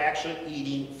they were actually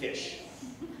eating fish.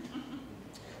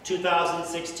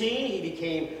 2016, he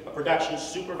became a production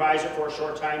supervisor for a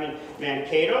short time in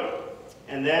Mankato.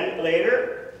 And then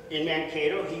later in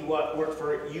Mankato, he worked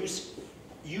for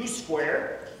U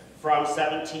Square from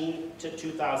 17 to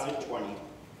 2020.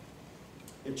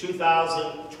 In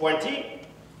 2020,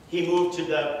 he moved to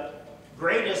the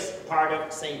greatest part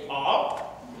of St. Paul.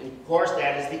 And of course,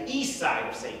 that is the east side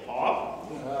of St. Paul.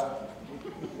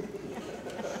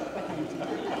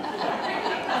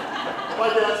 My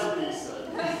dad's from the east side.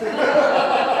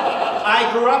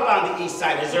 I grew up on the east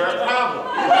side. Is there a problem?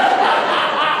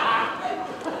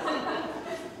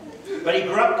 But he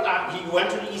grew up, he went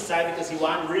to the east side because he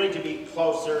wanted really to be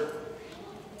closer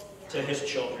to his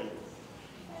children.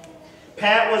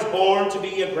 Pat was born to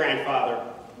be a grandfather.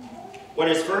 When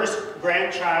his first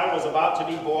grandchild was about to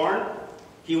be born,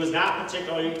 he was not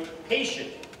particularly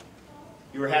patient.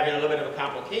 You were having a little bit of a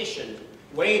complication,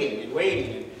 waiting and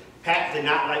waiting, and Pat did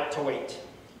not like to wait.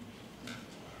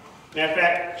 Matter of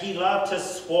fact, he loved to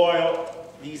spoil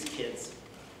these kids.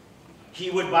 He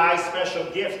would buy special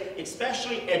gifts,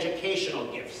 especially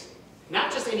educational gifts.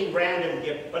 Not just any random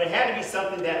gift, but it had to be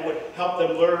something that would help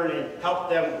them learn and help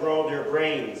them grow their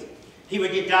brains. He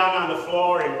would get down on the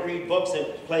floor and read books and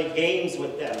play games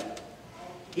with them.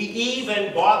 He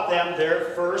even bought them their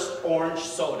first orange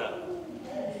soda,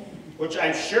 which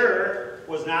I'm sure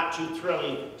was not too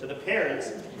thrilling to the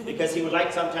parents, because he would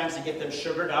like sometimes to get them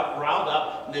sugared up, riled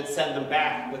up, and then send them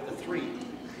back with the three.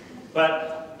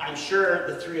 But I'm sure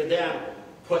the three of them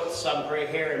put some gray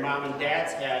hair in mom and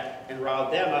dad's head and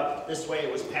riled them up. This way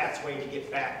it was Pat's way to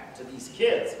get back to these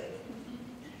kids.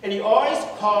 And he always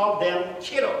called them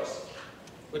kiddos,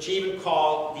 which he even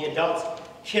called the adults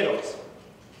kiddos.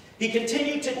 He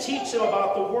continued to teach them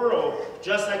about the world,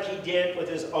 just like he did with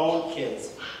his own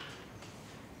kids.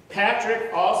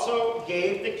 Patrick also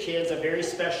gave the kids a very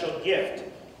special gift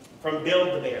from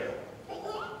Build-A-Bear.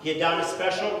 He had done a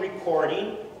special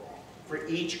recording for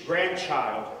each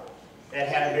grandchild that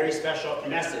had a very special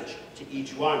message to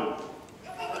each one.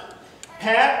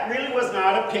 Pat really was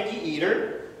not a picky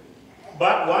eater,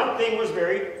 but one thing was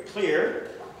very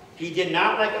clear. He did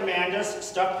not like Amanda's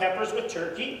stuffed peppers with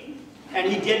turkey,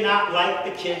 and he did not like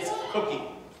the kids' cooking.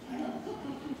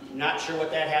 Not sure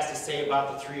what that has to say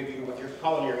about the three of you with your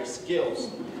culinary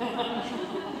skills.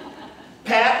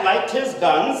 Pat liked his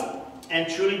guns and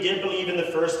truly did believe in the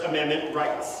First Amendment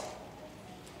rights.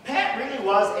 Pat really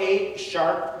was a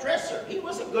sharp dresser. He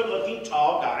was a good-looking,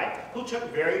 tall guy who took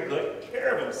very good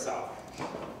care of himself.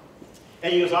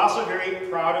 And he was also very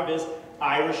proud of his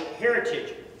Irish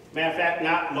heritage. Matter of fact,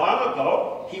 not long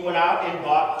ago, he went out and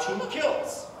bought 2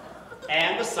 kilts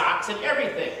and the socks and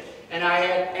everything. And I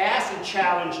had asked and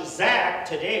challenged Zach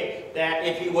today that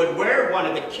if he would wear one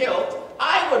of the kilts,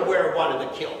 I would wear one of the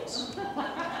kilts.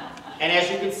 And as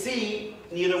you can see,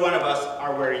 neither one of us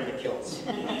are wearing the kilts.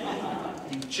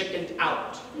 You chickened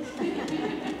out.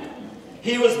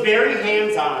 He was very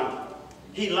hands-on.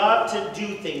 He loved to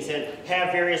do things and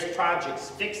have various projects,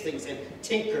 fix things, and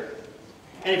tinker.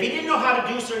 And if he didn't know how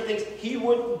to do certain things, he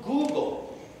would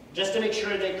Google just to make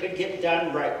sure they could get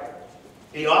done right.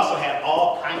 And he also had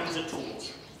all kinds of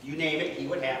tools. You name it, he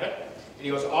would have it. And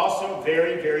he was also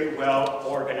very, very well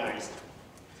organized.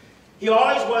 He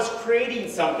always was creating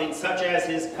something, such as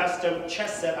his custom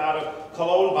chess set out of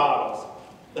cologne bottles,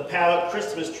 the pallet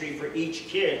Christmas tree for each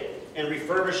kid, and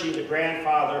refurbishing the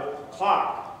grandfather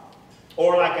clock.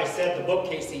 Or, like I said, the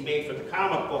bookcase he made for the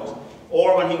comic books.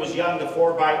 Or when he was young, the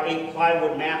 4x8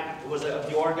 plywood map was of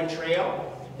the Oregon Trail,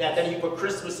 that then he put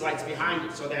Christmas lights behind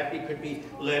it so that it could be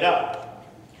lit up.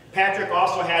 Patrick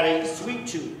also had a sweet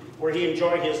tooth where he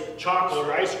enjoyed his chocolate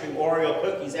or ice cream, Oreo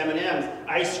cookies, M&Ms,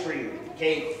 ice cream,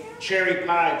 cake, cherry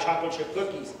pie, chocolate chip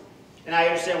cookies. And I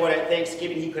understand what at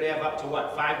Thanksgiving he could have up to,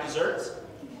 what, 5 desserts?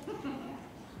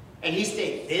 And he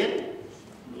stayed thin?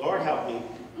 Lord help me.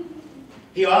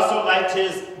 He also liked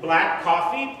his black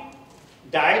coffee,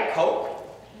 Diet Coke,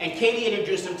 and Katie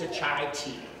introduced him to chai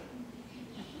tea.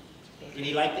 Did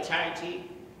he like the chai tea?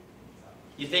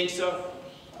 You think so?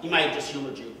 He might have just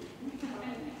humored you.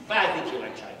 But I think he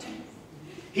liked chai tea.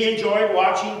 He enjoyed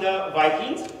watching the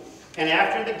Vikings, and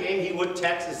after the game he would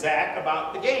text Zach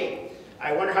about the game.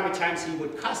 I wonder how many times he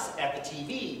would cuss at the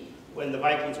TV when the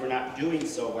Vikings were not doing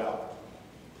so well.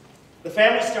 The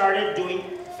family started doing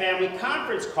family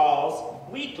conference calls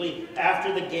weekly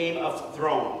after the Game of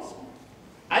Thrones.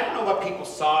 I don't know what people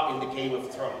saw in the Game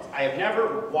of Thrones. I have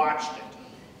never watched it.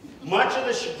 Much of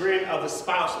the chagrin of the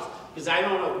spouses, because I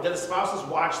don't know, did the spouses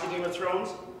watch the Game of Thrones?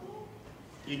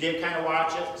 You did kind of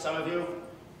watch it, some of you?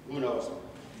 Who knows?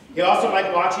 He also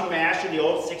liked watching MASH and the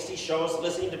old 60s shows,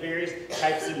 listening to various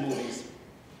types of movies.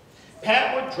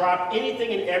 Pat would drop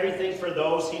anything and everything for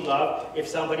those he loved if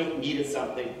somebody needed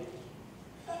something.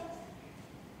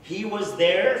 He was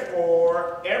there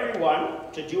for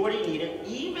everyone to do what he needed,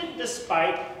 even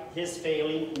despite his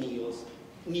failing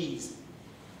knees.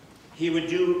 He would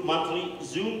do monthly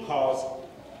Zoom calls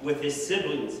with his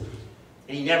siblings,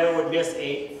 and he never would miss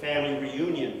a family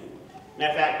reunion. And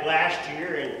in fact, last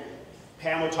year, and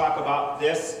Pam will talk about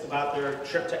this, about their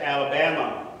trip to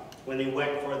Alabama when they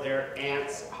went for their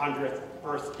aunt's 100th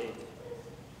birthday.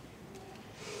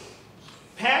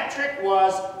 Patrick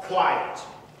was quiet,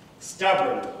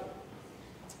 stubborn,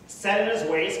 set in his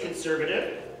ways,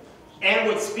 conservative, and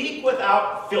would speak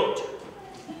without filter.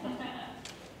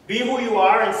 Be who you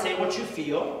are and say what you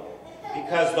feel,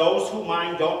 because those who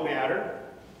mind don't matter,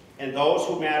 and those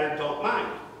who matter don't mind.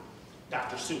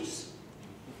 Dr. Seuss.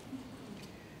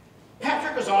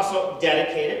 Patrick was also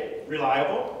dedicated,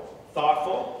 reliable,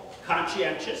 thoughtful,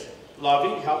 conscientious,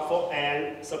 loving, helpful,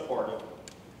 and supportive.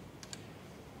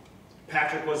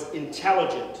 Patrick was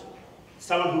intelligent,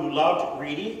 someone who loved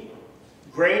reading,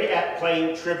 great at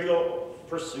playing trivia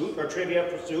pursuit,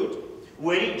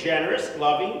 witty, generous,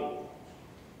 loving,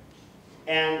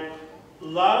 and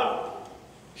loved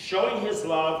showing his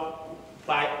love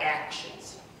by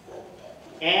actions,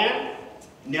 and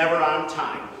never on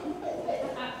time.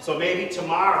 So maybe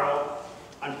tomorrow,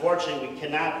 unfortunately we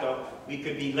cannot go, we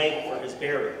could be late for his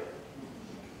burial.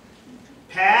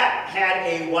 Pat had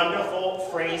a wonderful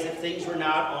phrase if things were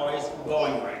not always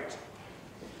going right.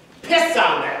 Piss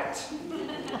on that,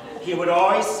 he would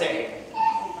always say.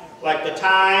 Like the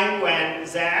time when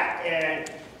Zach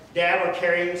and Dad were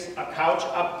carrying a couch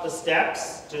up the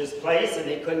steps to his place and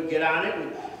they couldn't get on it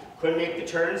and couldn't make the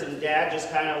turns, and Dad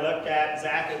just kind of looked at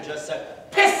Zach and just said,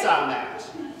 piss on that.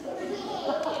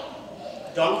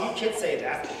 Don't you kids say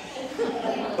that.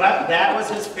 But that was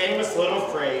his famous little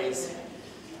phrase.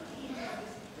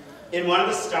 In one of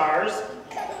the stars,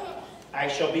 I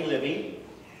shall be living.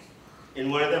 In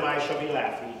one of them, I shall be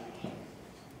laughing.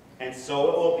 And so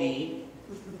it will be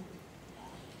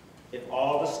if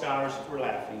all the stars were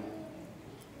laughing.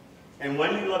 And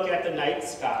when you look at the night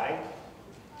sky,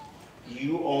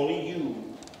 only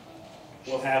you,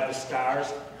 will have the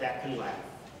stars that can laugh.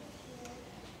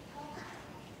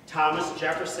 Thomas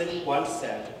Jefferson once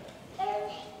said,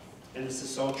 and this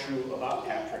is so true about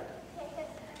Patrick,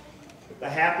 the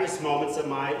happiest moments of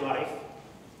my life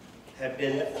have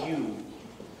been the few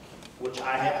which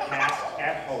I have passed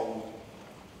at home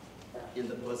in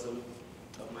the bosom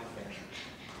of my family.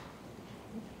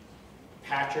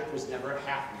 Patrick was never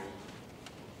happier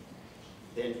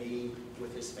than being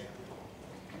with his family.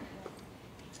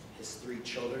 His 3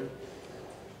 children,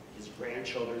 his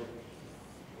grandchildren,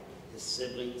 his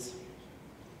siblings,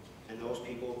 and those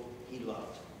people he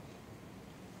loved.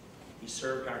 He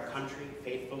served our country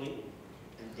faithfully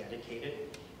and dedicated,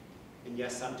 and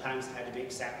yes, sometimes had to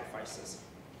make sacrifices.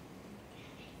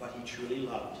 But he truly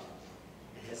loved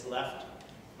and has left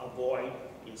a void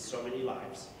in so many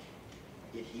lives,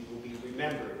 yet he will be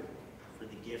remembered for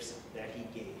the gifts that he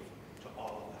gave to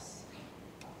all of us.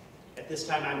 At this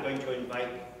time, I'm going to invite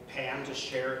Pam to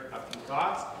share a few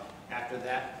thoughts. After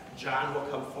that, John will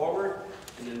come forward,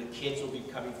 and then the kids will be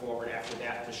coming forward after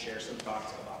that to share some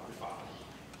thoughts about their father.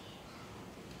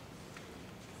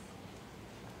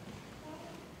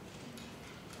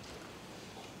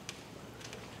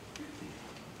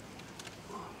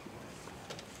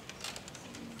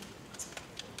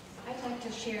 I'd like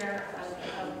to share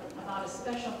about a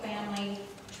special family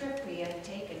trip we had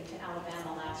taken to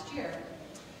Alabama last year.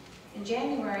 In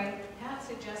January, Pat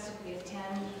suggested we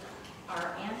attend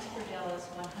our Aunt Verdella's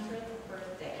 100th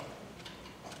birthday.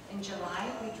 In July,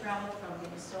 we traveled from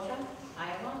Minnesota,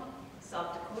 Iowa,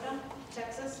 South Dakota,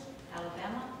 Texas,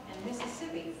 Alabama, and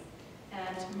Mississippi,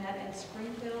 and met in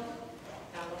Springfield,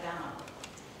 Alabama.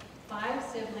 5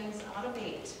 siblings out of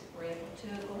 8 were able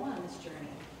to go on this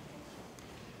journey.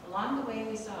 Along the way,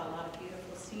 we saw a lot of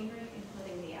beautiful scenery,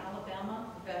 including the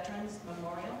Alabama Veterans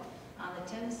Memorial on the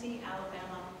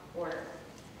Tennessee-Alabama border.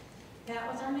 Pat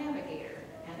was our navigator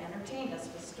and entertained us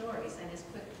with stories and his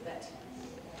quick wit.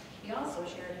 He also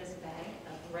shared his bag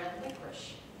of red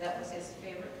licorice. That was his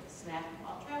favorite snack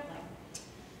while traveling.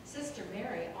 Sister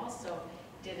Mary also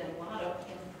did a lot of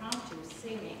impromptu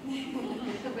singing,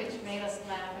 which made us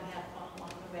laugh and have fun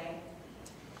along the way.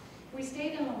 We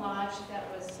stayed in a lodge that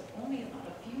was only about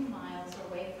a few miles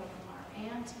away from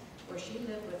our aunt, where she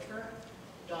lived with her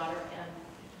daughter and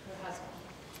her husband.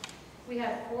 We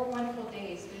had 4 wonderful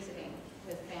days visiting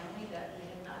with family that we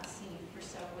had not seen for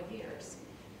several years.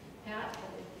 It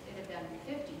had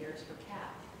been 50 years for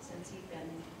Pat since he'd been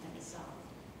in the South.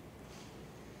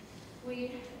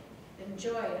 We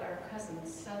enjoyed our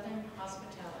cousin's southern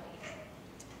hospitality.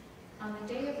 On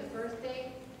the day of the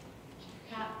birthday,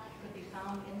 Pat could be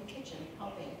found in the kitchen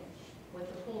helping with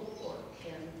the pulled pork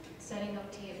and setting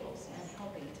up tables and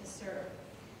helping to serve.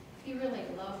 He really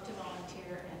loved to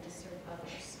volunteer and to serve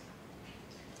others.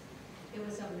 It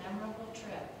was a memorable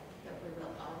trip that we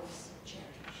will always cherish.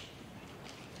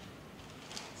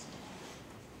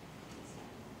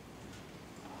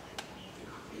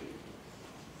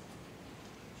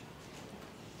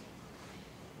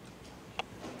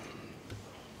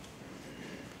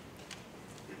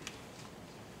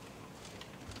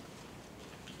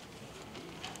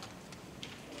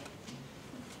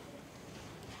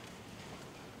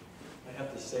 I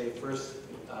have to say, first,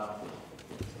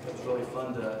 it was really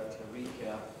fun to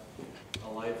recap a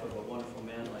life of a wonderful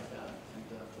man like that, and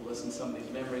to listen to some of these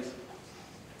memories.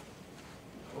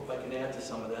 I hope I can add to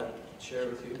some of that, share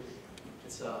with you. It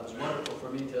was wonderful for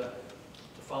me to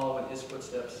follow in his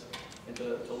footsteps and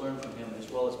to learn from him, as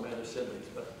well as my other siblings.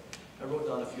 But I wrote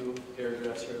down a few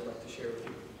paragraphs here I'd like to share with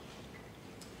you.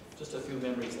 Just a few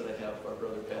memories that I have of our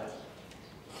brother Pat.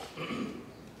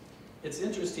 It's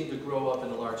interesting to grow up in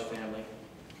a large family.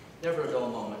 Never a dull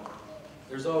moment.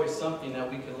 There's always something that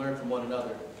we can learn from one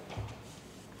another.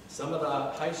 Some of the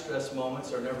high-stress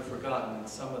moments are never forgotten, and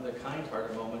some of the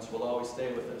kind-hearted moments will always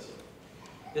stay with us.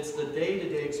 It's the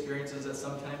day-to-day experiences that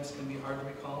sometimes can be hard to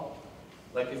recall.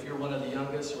 Like if you're one of the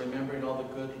youngest, remembering all the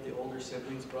good that the older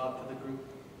siblings brought to the group.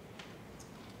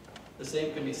 The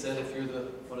same can be said if you're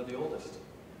one of the oldest,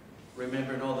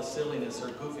 remembering all the silliness or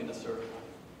goofiness or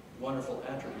wonderful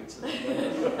attributes of the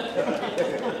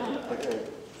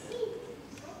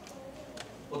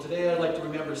Well, today I'd like to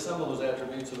remember some of those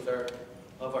attributes of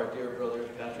our dear brother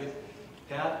Patrick.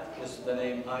 Pat is the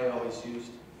name I always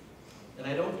used. And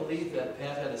I don't believe that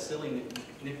Pat had a silly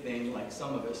nickname like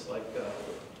some of us, like,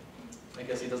 I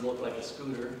guess he doesn't look like a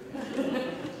scooter.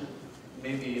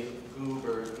 Maybe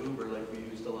goober like we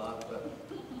used a lot, but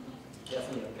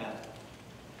definitely a Pat.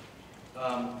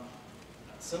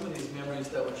 Some of these memories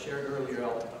that were shared earlier,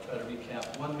 I'll try to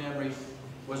recap. One memory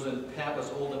was when Pat was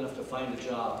old enough to find a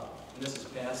job. And this is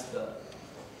past the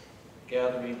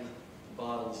gathering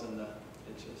bottles in the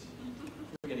ditches.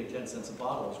 Getting 10 cents a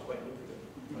bottle was quite lucrative.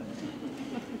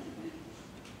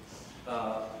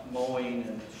 Right? Mowing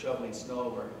and shoveling snow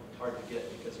were hard to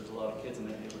get because there's a lot of kids in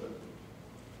that neighborhood.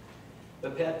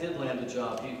 But Pat did land a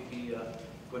job. He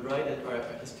would ride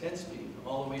his 10-speed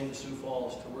all the way into Sioux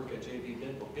Falls to work at J.B.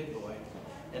 Big Boy,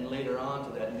 and later on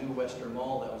to that new Western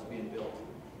Mall that was being built,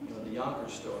 the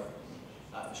Yonkers store.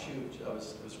 It was huge. It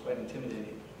was quite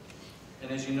intimidating.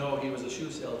 And as you know, he was a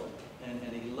shoe salesman,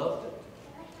 and he loved it.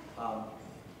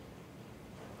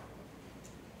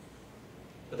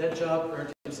 But that job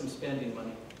earned him some spending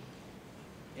money.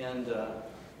 And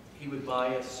he would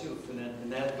buy a suit. And in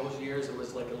those years, it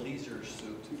was like a leisure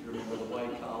suit, if you remember the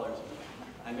white collars.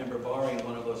 I remember borrowing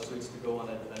one of those suits to go on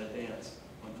a dance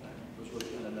one time. It was really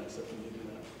kind of nice of him to do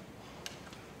that.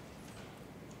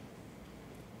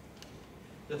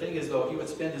 The thing is, though, he would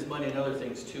spend his money on other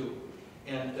things, too.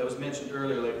 And that was mentioned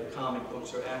earlier, like comic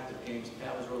books or active games.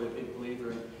 Pat was really a big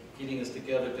believer in getting us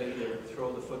together to either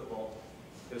throw the football.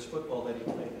 It was football that he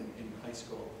played in high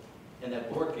school. And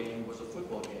that board game was a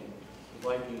football game, the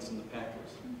Vikings and the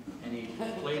Packers. And he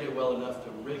played it well enough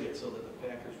to rig it so that the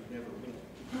Packers would never win it.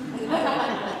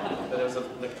 But it was an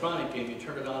electronic game. You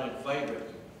turn it on and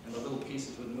vibrate, and the little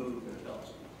pieces would move until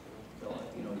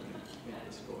you could make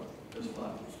the score. It was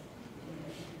fun.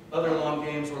 Other long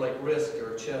games were like Risk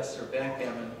or chess or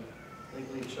backgammon. I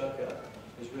think Chuck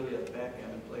is really a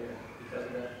backgammon player because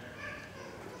of that.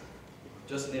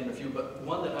 Just to name a few, but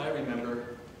one that I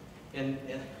remember, and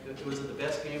it was the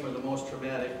best game or the most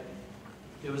traumatic,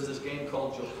 it was this game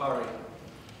called Jokari.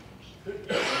 I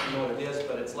don't know what it is,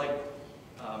 but it's like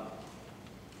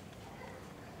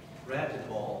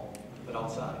racquetball, but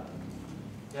outside.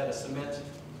 It had a cement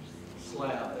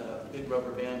slab that a big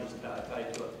rubber band was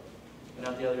tied to it. And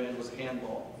at the other end was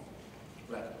handball,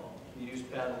 racquetball. You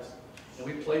used paddles. And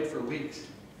we played for weeks,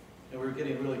 and we were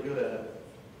getting really good at it.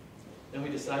 Then we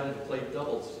decided to play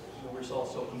doubles. We were all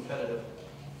so competitive.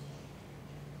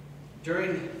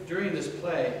 During this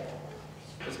play,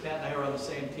 because Pat and I were on the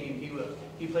same team,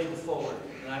 he played the forward,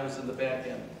 and I was in the back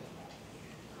end.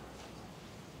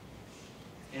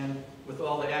 And with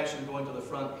all the action going to the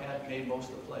front, Pat made most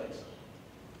of the plays.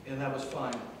 And that was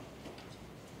fine.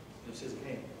 It was his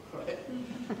game. Right?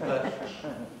 But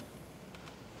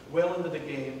well into the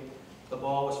game, the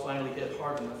ball was finally hit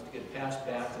hard enough to get past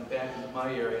Pat and back into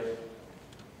my area.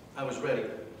 I was ready.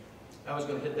 I was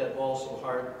going to hit that ball so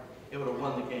hard, it would have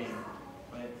won the game,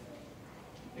 right?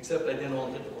 Except I didn't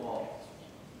only hit the ball.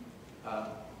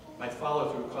 my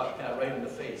follow-through caught Pat right in the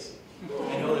face.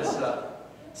 I know this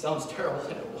sounds terrible,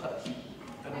 and it was.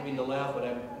 I don't mean to laugh, but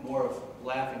I'm more of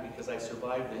laughing because I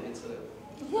survived the incident.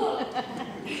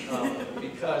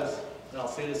 Because, and I'll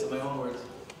say this in my own words,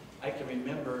 I can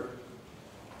remember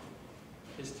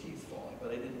his teeth falling,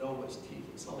 but I didn't know it was teeth.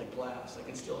 It sounded like glass. I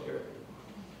can still hear it.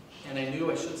 And I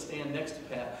knew I should stand next to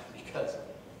Pat because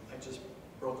I just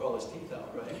broke all his teeth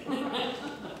out, right?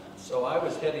 So I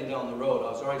was heading down the road.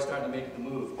 I was already starting to make the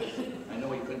move because I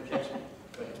know he couldn't catch me,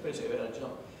 right? Especially if I had to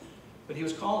jump. But he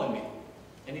was calling me,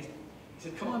 and he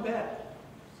said, "Come on back."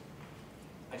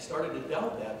 I started to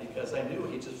doubt that because I knew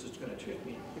he just was going to trick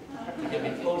me to get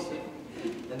me closer.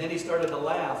 And then he started to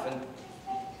laugh, and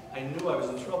I knew I was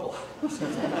in trouble.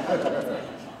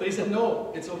 But he said,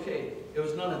 "No, it's okay." It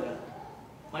was none of that.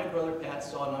 My brother Pat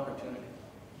saw an opportunity.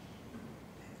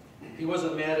 He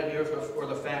wasn't mad at me for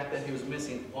the fact that he was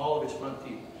missing all of his front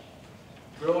teeth.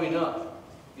 Growing up,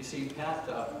 you see, Pat,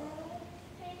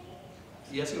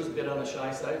 yes, he was a bit on the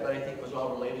shy side, but I think it was all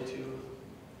related to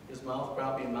his mouth,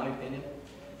 probably, in my opinion.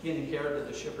 He inherited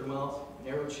the Schipper mouth,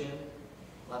 narrow chin,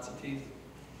 lots of teeth.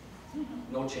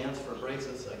 No chance for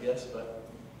braces, I guess, but.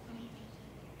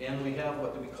 And we have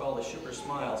what we call the Schipper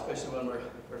smile, especially when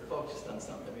we're focused on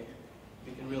something.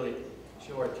 We can really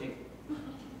show our teeth.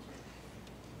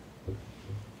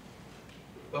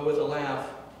 But with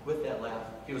that laugh,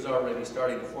 he was already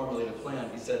starting to formulate a plan.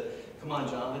 He said, "Come on,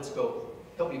 John, let's go.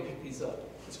 Help me pick these up.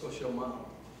 Let's go show Mom."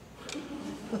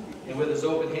 And with his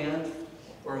open hand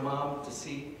for Mom to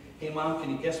see, "Hey, Mom, can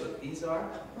you guess what these are?"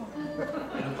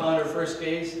 And upon her first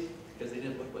gaze, because they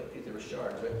didn't look like teeth, they were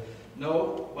shards, right?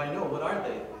 "No, why no, what are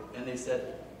they?" And they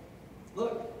said,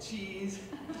 "Look, cheese."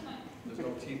 There's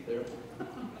no teeth there.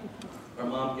 Our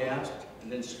Mom gasped,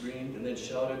 and then screamed, and then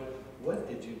shouted, "What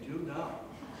did you do now?"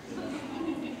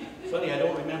 Funny, I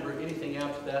don't remember anything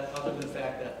after that other than the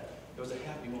fact that it was a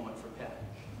happy moment for Pat.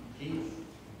 He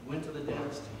went to the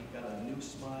dentist, he got a new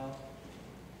smile.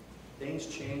 Things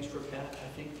changed for Pat.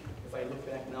 I think if I look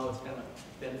back now, it's kind of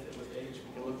benefit with age.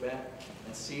 We can look back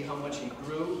and see how much he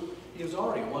grew. He was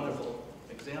already a wonderful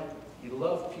example. He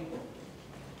loved people.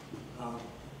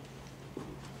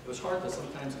 It was hard to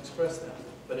sometimes express that,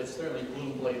 but it certainly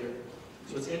bloomed later.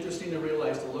 So it's interesting to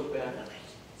realize, to look back,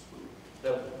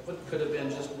 that what could have been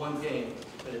just one game,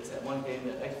 but it's that one game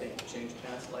that I think changed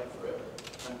Pat's life forever.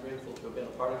 I'm grateful to have been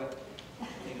a part of it. I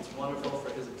think it's wonderful for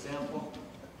his example.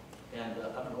 And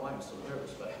I don't know why I'm so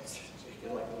nervous, but I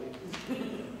feel like a lead.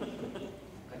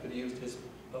 I could have used his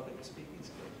public speaking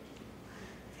skills.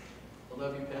 I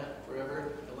love you, Pat,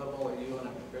 forever. I love all of you, and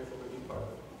I'm grateful to be part of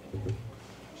it. Thank you.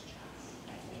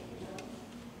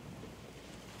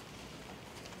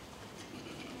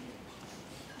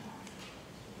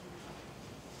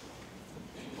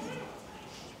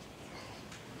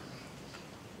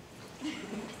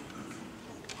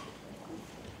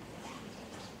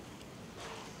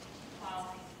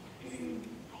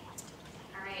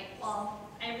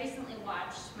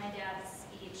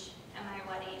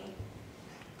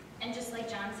 And just like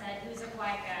John said, he was a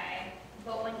quiet guy,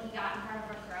 but when he got in front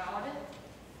of a crowd,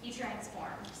 he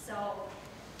transformed. So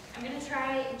I'm going to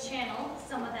try and channel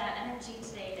some of that energy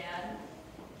today, Dad.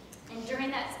 And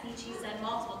during that speech, he said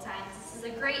multiple times, "This is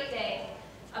a great day,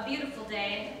 a beautiful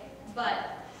day,"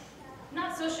 but I'm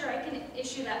not so sure I can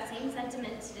issue that same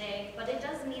sentiment today, but it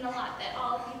does mean a lot that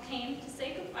all of you came to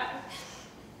say goodbye.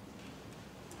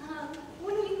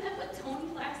 When we met with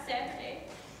Tony last Saturday,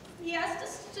 he asked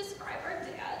us to describe our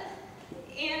dad,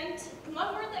 and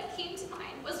one word that came to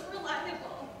mind was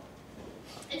reliable.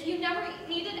 If you never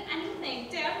needed anything,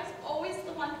 Dad was always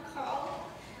the one to call.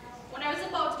 When I was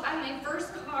about to buy my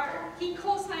first car, he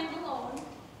co-signed the loan.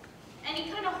 Any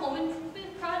kind of home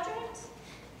improvement project,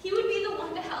 he would be the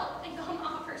one to help and come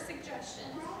offer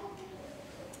suggestions.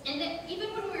 And then,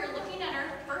 even when we were looking at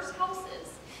our first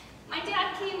houses, my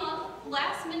dad came up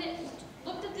last minute,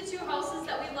 looked at the two houses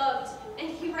that we loved, and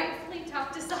he rightfully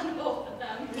talked us on both of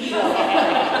them.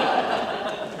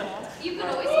 You could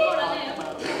always count on him.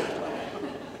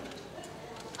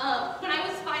 When I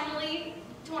was finally,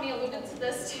 Tony alluded to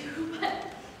this too, but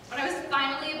when I was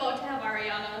finally about to have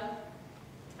Ariana,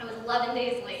 I was 11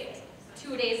 days late,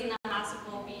 2 days in the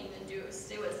hospital being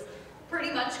induced. It was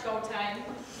pretty much go time.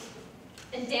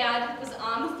 And Dad was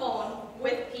on the phone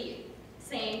with Pete,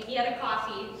 saying he had a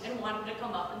coffee and wanted to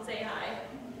come up and say hi.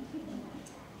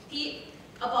 Pete,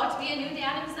 about to be a new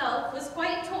dad himself, was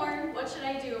quite torn. What should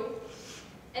I do?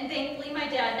 And thankfully, my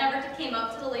dad never came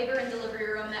up to the labor and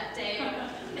delivery room that day.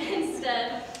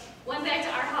 Instead, went back to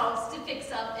our house to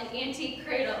fix up an antique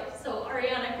cradle so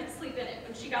Ariana could sleep in it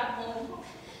when she got home.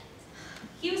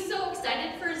 He was so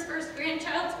excited for his first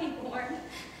grandchild to be born.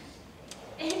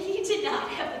 And he did not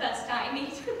have the best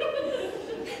timing.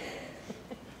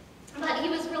 But he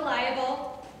was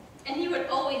reliable, and he would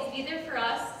always be there for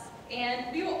us,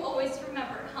 and we will always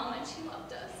remember how much he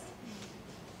loved us.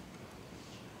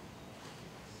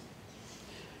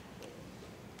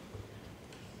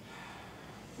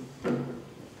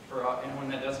 For anyone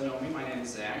that doesn't know me, my name is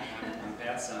Zach. I'm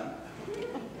Pat's son.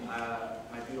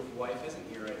 My beautiful wife isn't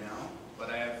here right now, but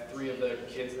I have 3 of the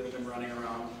kids that have been running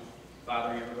around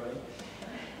bothering everybody.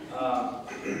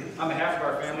 On behalf of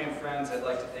our family and friends, I'd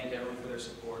like to thank everyone for their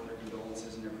support and their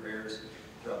condolences and their prayers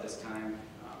throughout this time.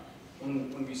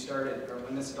 When we started, or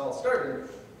when this all started,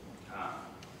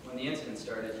 when the incident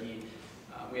started,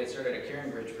 we had started a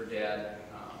caring bridge for Dad,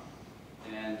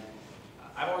 and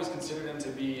I've always considered him to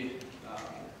be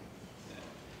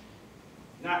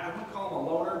I wouldn't call him a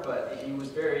loner, but he was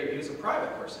a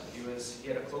private person. He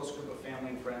had a close group of family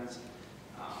and friends,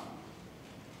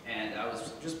 and I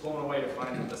was just blown away to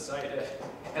find that the site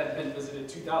had been visited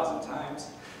 2,000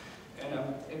 times, and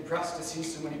I'm impressed to see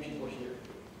so many people here.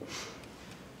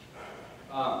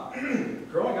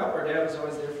 Growing up, our dad was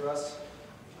always there for us,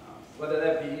 whether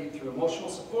that be through emotional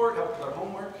support, help with our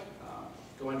homework,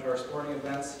 going to our sporting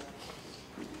events.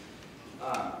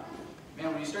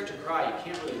 Man, when you start to cry, you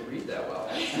can't really read that well.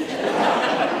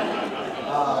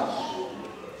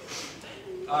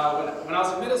 When I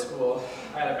was in middle school,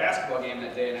 I had a basketball game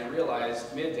that day, and I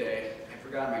realized midday I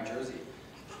forgot my jersey.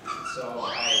 So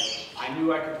I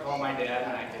knew I could call my dad,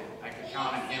 and I could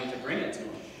count on him to bring it to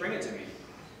me.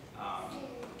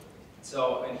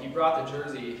 And he brought the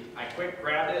jersey. I quick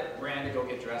grabbed it, ran to go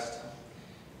get dressed.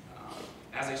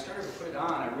 As I started to put it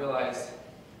on, I realized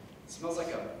it smells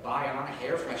like a bionic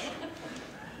air freshener.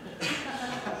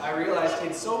 I realized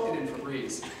he'd soaked it in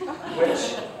Febreze,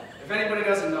 which, if anybody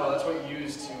doesn't know, that's what you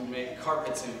use to make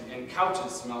carpets and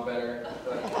couches smell better.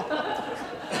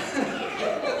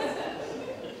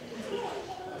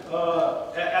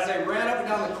 As I ran up and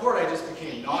down the court, I just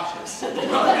became nauseous.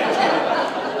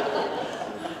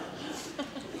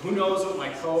 Who knows what my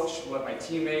coach, what my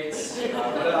teammates,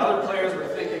 what other players were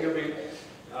thinking of me.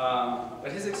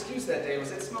 But his excuse that day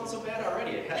was, it smelled so bad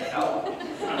already, it had to help.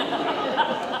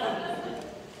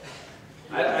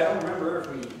 I don't remember if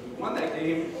we won that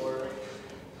game, or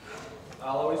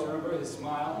I'll always remember his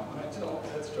smile when I tell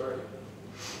that story.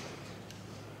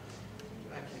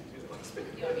 I can't do that one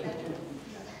speaking.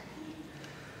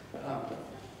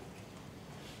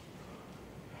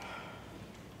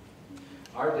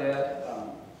 Our dad,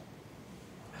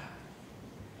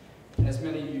 as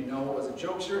many of you know, was a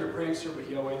jokester and a prankster, but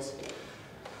he always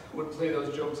would play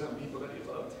those jokes on people that he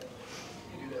loved.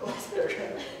 You do that once there.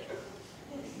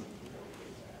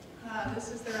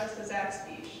 This is the rest of Zach's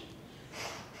speech.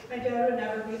 My dad would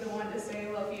never be the one to say I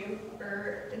love you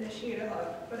or initiate a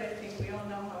hug, but I think we all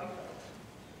know how he felt.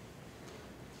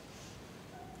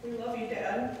 We love you,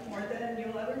 Dad, more than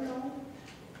you'll ever know,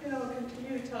 and I will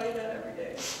continue to tell you that every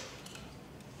day.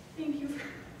 Thank you for...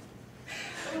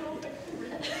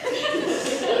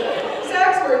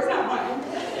 Zach's words, not mine.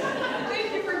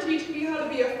 Thank you for teaching me how to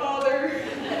be a father.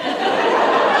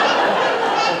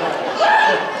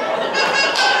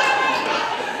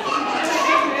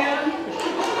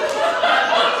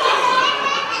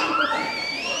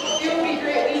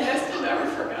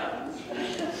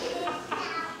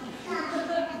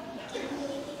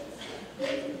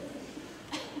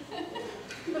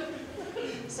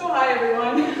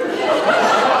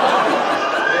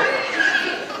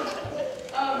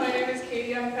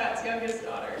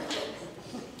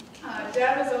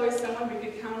 Dad was always someone we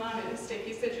could count on in a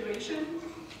sticky situation.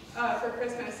 For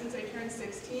Christmas, since I turned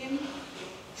 16,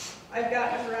 I've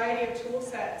gotten a variety of tool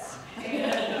sets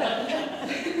and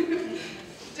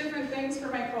different things for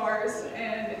my cars,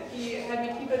 and he had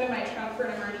me keep it in my trunk for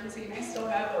an emergency, and I still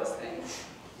have those things.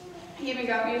 He even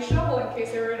got me a shovel in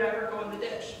case I were to ever go in the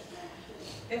ditch.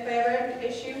 If I ever had an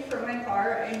issue from my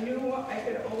car, I knew I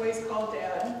could always call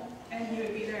Dad, and he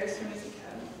would be there as soon as he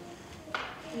could.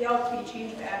 He helped me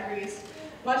change batteries.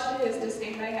 Much to his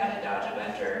disdain, I had a Dodge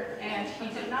Avenger, and he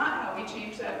did not help me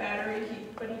change that battery,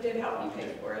 but he did help me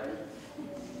pay for it.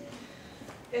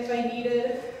 If I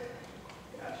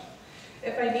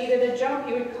needed a jump,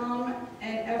 he would come,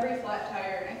 and every flat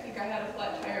tire, and I think I had a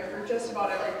flat tire for just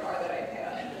about every car that I've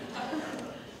had.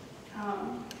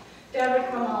 Dad would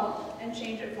come out and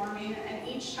change it for me, and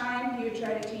each time he would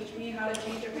try to teach me how to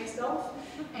change it myself.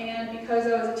 And because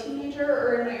I was a teenager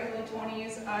or in my early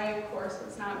 20s, I, of course,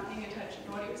 was not paying attention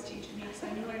to what he was teaching me because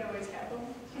I knew I'd always have him.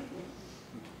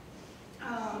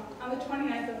 On the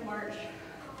 29th of March,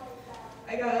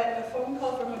 I got a phone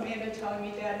call from Amanda telling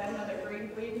me Dad had another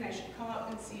brain bleed and I should come up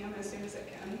and see him as soon as I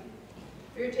can.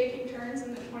 We were taking turns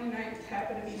and the 29th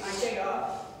happened to be my day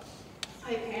off.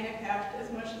 I panic packed as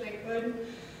much as I could,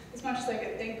 as much as I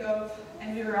could think of,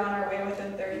 and we were on our way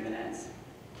within 30 minutes.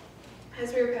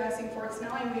 As we were passing Fort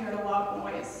Snelling, we heard a loud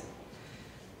noise,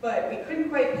 but we couldn't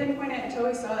quite pinpoint it until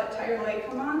we saw that tire light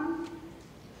come on.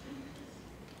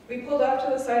 We pulled off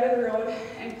to the side of the road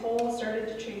and Cole started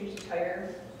to change the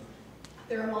tire.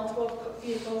 There were multiple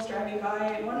vehicles driving by,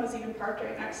 and one was even parked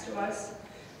right next to us.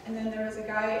 And then there was a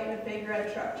guy in a big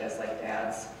red truck just like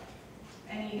Dad's,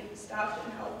 and he stopped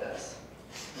and helped us.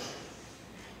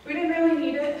 We didn't really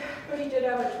need it, but he did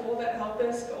have a tool that helped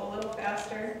us go a little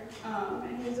faster.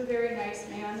 And he was a very nice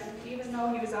man. Even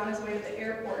though he was on his way to the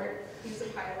airport, he was a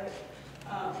pilot.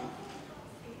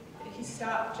 He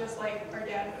stopped just like our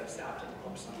dad would have stopped and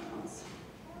helped someone else.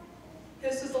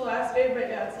 This was the last day of my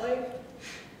dad's life.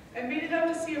 I made it out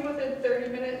to see him within 30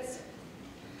 minutes,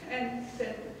 and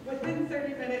then within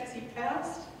 30 minutes he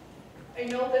passed. I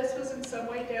know this was in some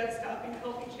way Dad stopping to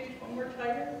help me change one more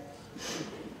tire.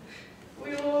 We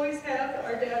will always have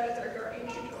our dad as our guardian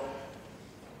angel.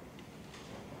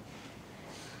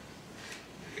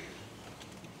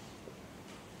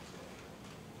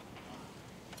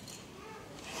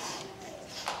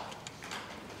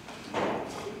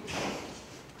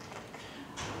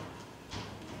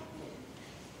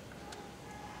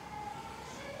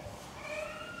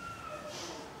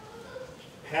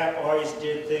 Pat always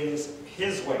did things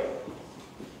his way.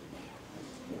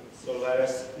 So let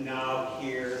us now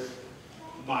hear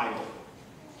my way.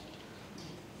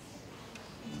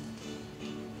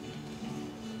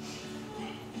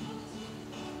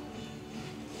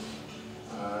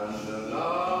 And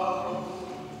now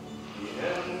the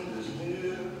end is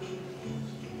near,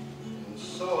 and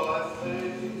so I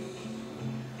face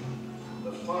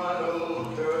the final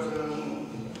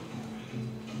curtain.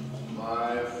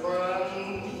 My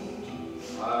friend,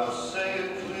 I'll say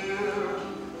it clear,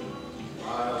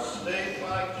 I'll state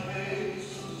my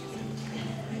case,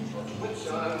 of which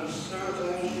I'm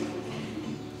certain.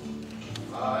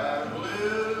 I have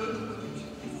lived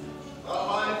a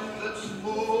life that's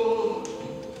full.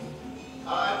 I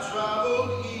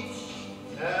traveled each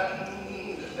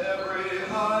and every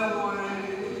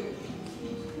highway,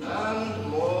 and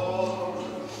more,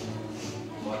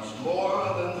 much more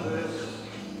than this.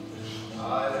 I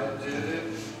did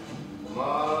it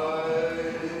my way.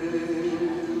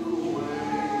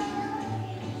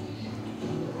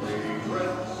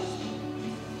 Regrets,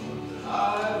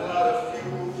 I've had a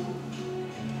few,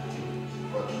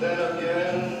 but then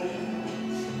again,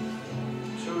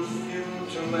 too few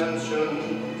to mention.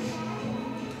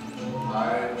 I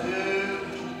did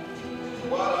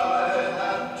what I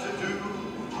had to do,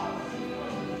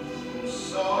 and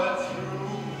saw it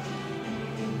through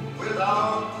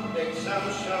without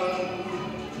exemption.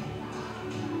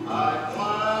 I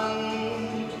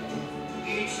planned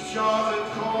each charted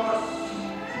course,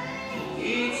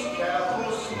 each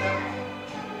careful step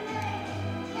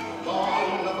along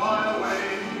the byway.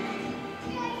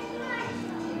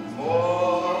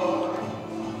 More,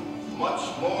 much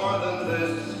more than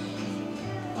this,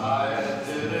 I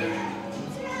did it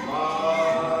my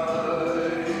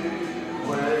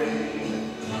way.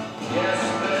 Yes,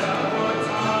 there were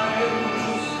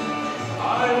times,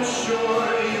 I'm sure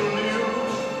you knew,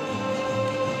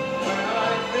 when I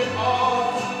bit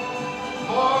off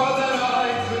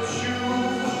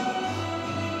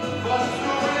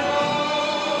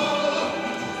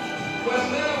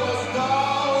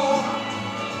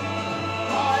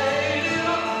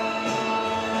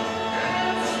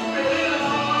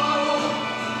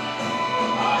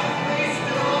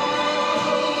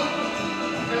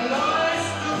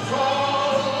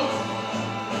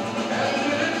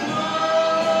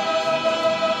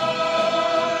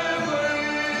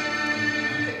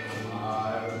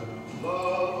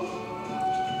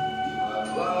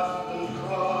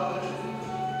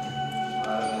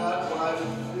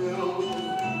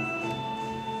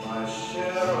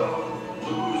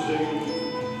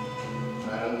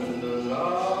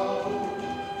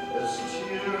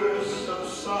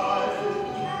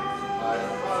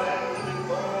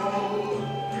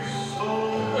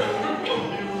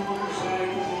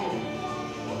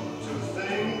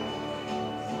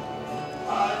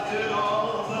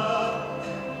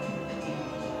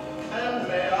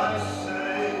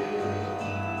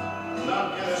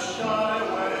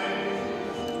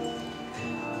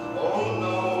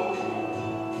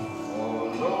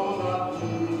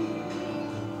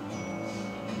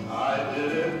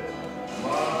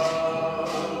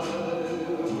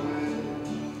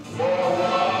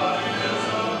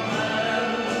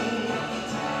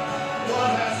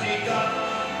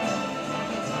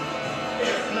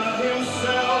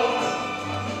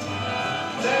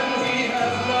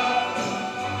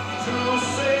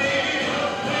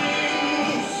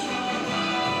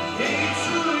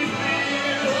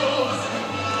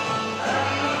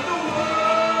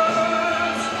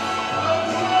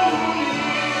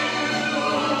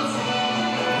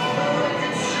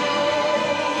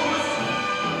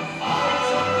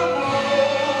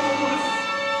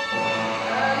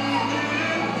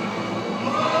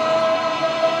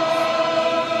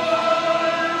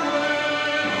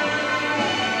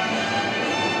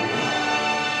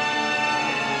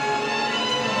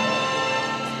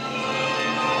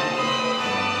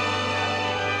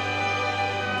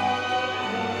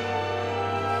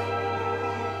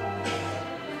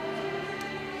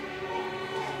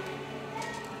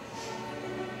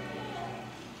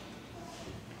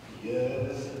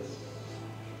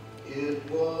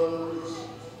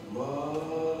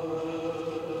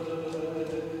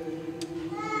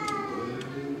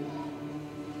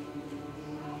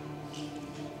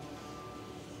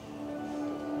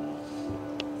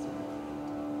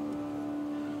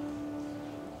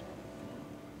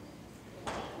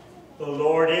The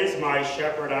Lord is my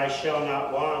shepherd, I shall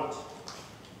not want.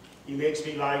 He makes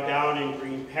me lie down in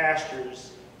green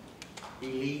pastures. He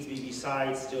leads me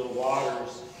beside still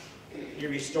waters. He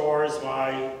restores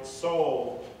my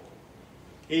soul.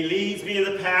 He leads me in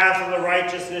the path of the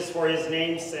righteousness for his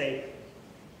name's sake.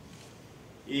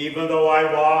 Even though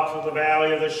I walk through the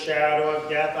valley of the shadow of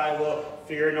death, I will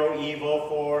fear no evil,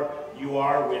 for you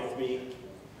are with me.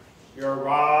 Your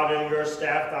rod and your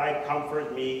staff, they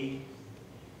comfort me.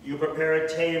 You prepare a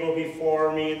table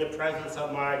before me in the presence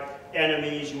of my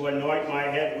enemies. You anoint my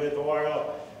head with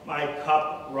oil. My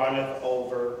cup runneth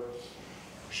over.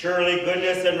 Surely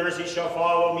goodness and mercy shall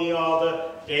follow me all the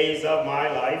days of my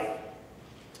life,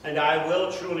 and I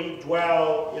will truly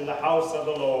dwell in the house of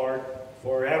the Lord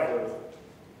forever.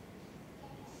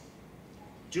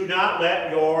 Do not let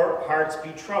your hearts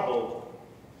be troubled.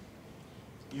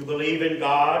 You believe in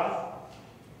God,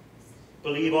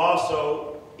 believe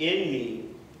also in me.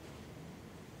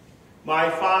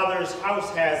 My Father's house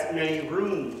has many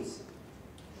rooms.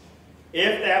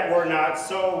 If that were not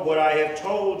so, would I have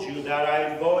told you that I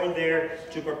am going there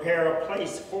to prepare a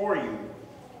place for you?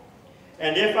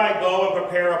 And if I go and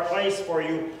prepare a place for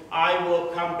you, I will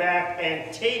come back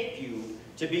and take you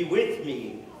to be with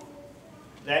me,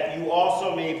 that you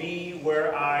also may be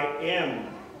where I am.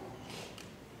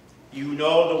 You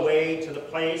know the way to the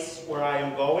place where I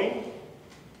am going?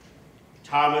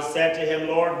 Thomas said to him,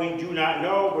 Lord, we do not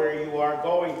know where you are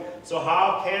going, so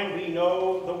how can we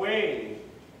know the way?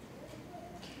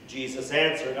 Jesus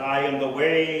answered, I am the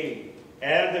way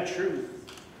and the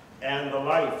truth and the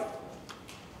life.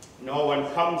 No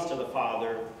one comes to the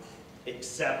Father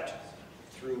except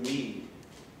through me.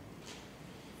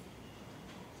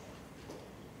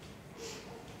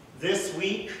 This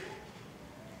week,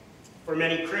 for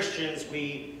many Christians,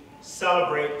 we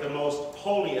celebrate the most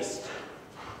holiest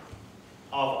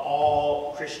of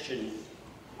all Christians,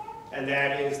 and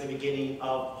that is the beginning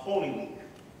of Holy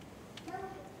Week,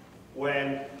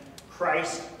 when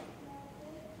Christ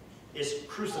is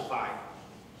crucified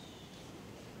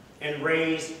and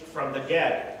raised from the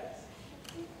dead.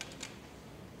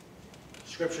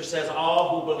 Scripture says,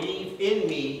 all who believe in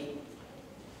me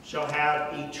shall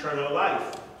have eternal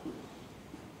life,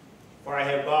 for I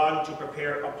have gone to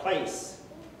prepare a place.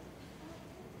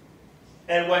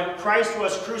 And when Christ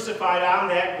was crucified on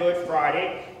that Good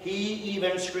Friday, he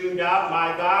even screamed out,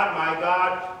 my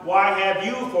God, why have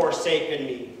you forsaken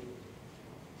me?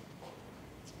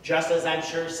 Just as I'm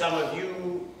sure some of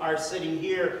you are sitting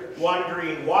here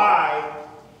wondering, why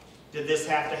did this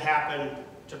have to happen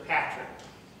to Patrick?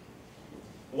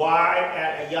 Why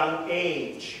at a young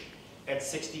age, at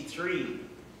 63,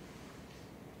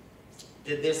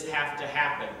 did this have to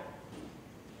happen?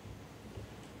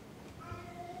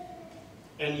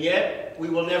 And yet, we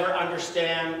will never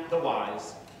understand the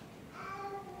whys.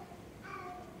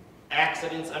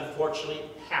 Accidents, unfortunately,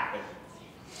 happen.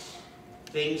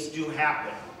 Things do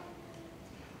happen.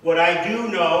 What I do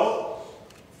know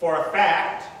for a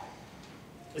fact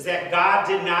is that God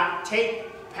did not take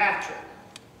Patrick.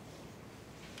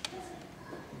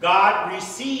 God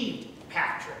received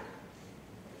Patrick.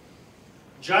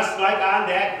 Just like on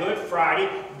that Good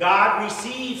Friday, God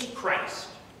receives Christ.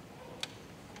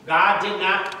 God did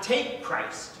not take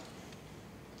Christ.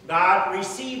 God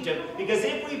received him. Because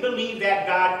if we believe that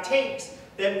God takes,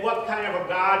 then what kind of a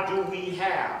God do we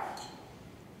have?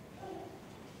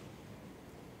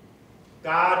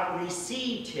 God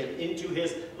received him into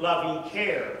his loving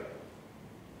care.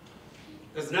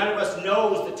 Because none of us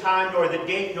knows the time, nor the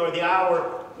date, nor the hour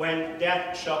when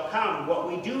death shall come. What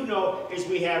we do know is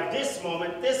we have this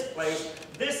moment, this place,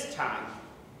 this time.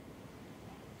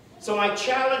 So my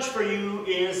challenge for you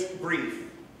is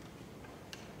brief.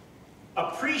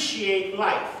 Appreciate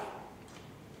life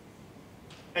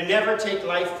and never take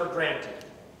life for granted.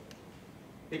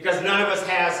 Because none of us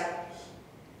has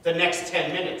the next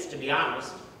 10 minutes, to be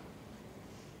honest,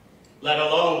 let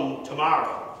alone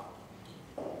tomorrow.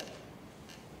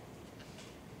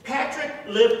 Patrick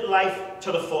lived life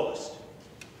to the fullest.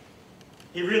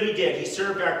 He really did. He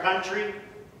served our country.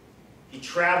 He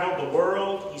traveled the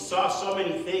world. He saw so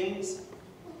many things.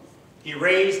 He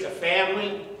raised a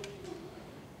family.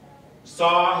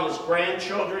 Saw his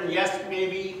grandchildren. Yes,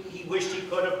 maybe he wished he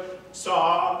could have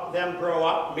saw them grow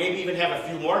up. Maybe even have a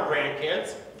few more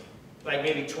grandkids. Like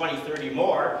maybe 20, 30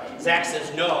 more. Zach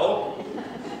says no.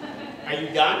 Are you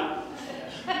done?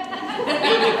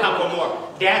 Maybe a couple more.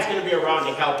 Dad's going to be around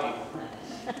to help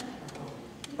you.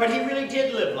 But he really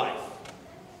did live life.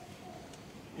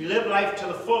 He lived life to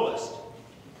the fullest.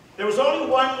 There was only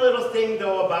one little thing,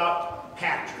 though, about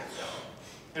Patrick,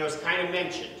 and it was kind of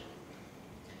mentioned.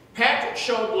 Patrick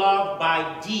showed love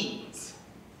by deeds,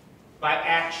 by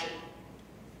action.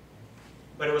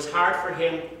 But it was hard for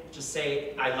him to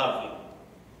say, I love you.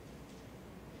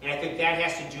 And I think that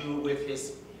has to do with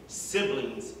his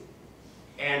siblings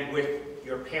and with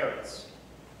your parents,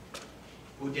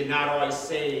 who did not always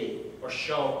say or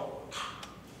show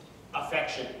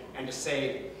affection and to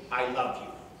say, I love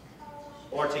you,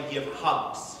 or to give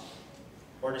hugs,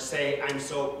 or to say, I'm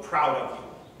so proud of you.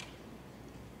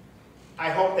 I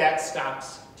hope that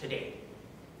stops today.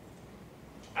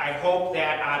 I hope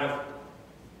that out of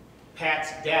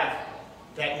Pat's death,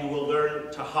 that you will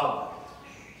learn to hug,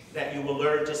 that you will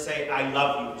learn to say, I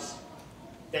love yous,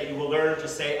 that you will learn to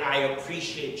say, I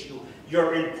appreciate you,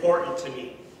 you're important to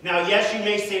me. Now, yes, you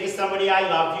may say to somebody, I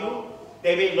love you.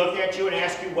 They may look at you and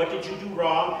ask you, what did you do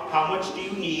wrong? How much do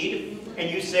you need? And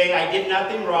you say, I did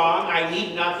nothing wrong, I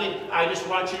need nothing, I just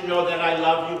want you to know that I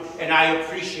love you and I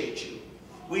appreciate you.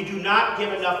 We do not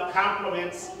give enough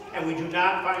compliments, and we do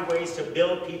not find ways to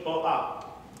build people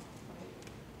up.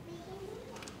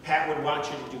 Pat would want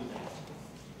you to do that.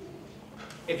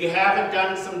 If you haven't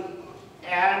done some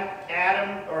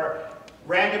Adam or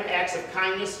random acts of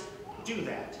kindness, do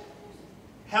that.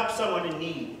 Help someone in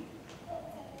need.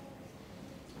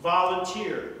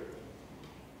 Volunteer.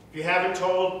 If you haven't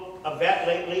told a vet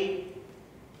lately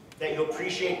that you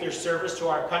appreciate their service to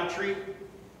our country,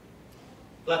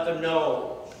 let them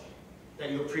know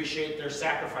that you appreciate their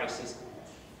sacrifices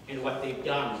and what they've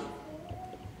done.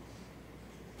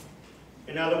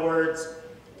 In other words,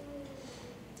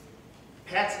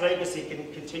 Pat's legacy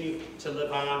can continue to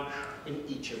live on in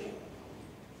each of you.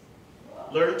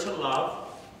 Learn to love,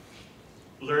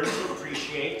 learn to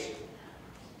appreciate,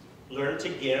 learn to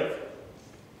give,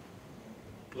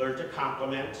 learn to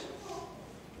compliment,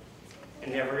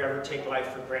 and never ever take life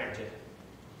for granted.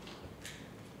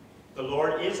 The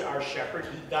Lord is our shepherd.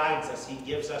 He guides us. He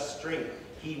gives us strength.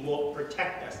 He will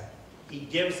protect us. He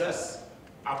gives us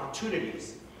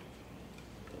opportunities.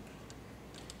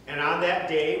 And on that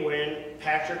day when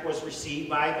Patrick was received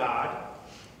by God,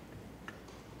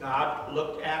 God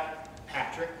looked at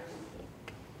Patrick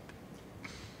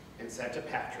and said to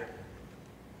Patrick,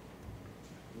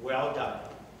 well done,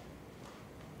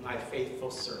 my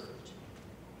faithful servant.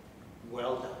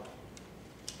 Well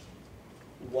done.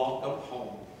 Welcome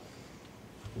home.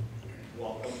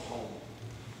 Welcome home.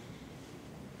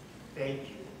 Thank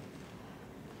you.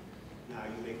 Now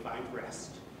you may find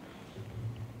rest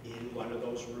in one of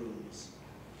those rooms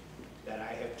that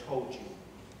I have told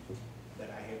you that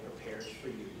I have prepared for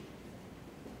you.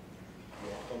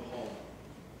 Welcome home,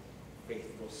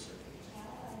 faithful servant.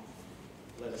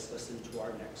 Let us listen to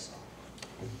our next song.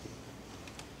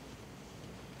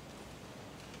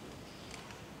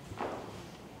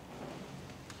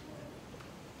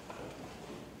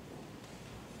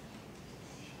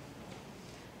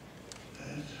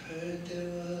 I've heard there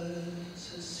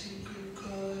was a secret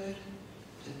chord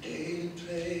that David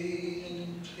played and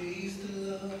it pleased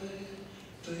the Lord,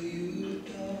 but you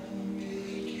don't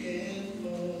really care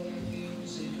for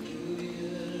music, do you?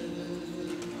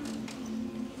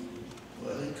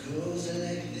 Well, it goes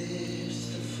like this: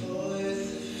 the fourth,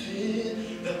 the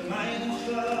fifth, the minor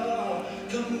fall,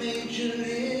 the major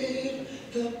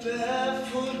lift, the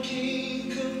baffled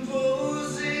king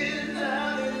composing.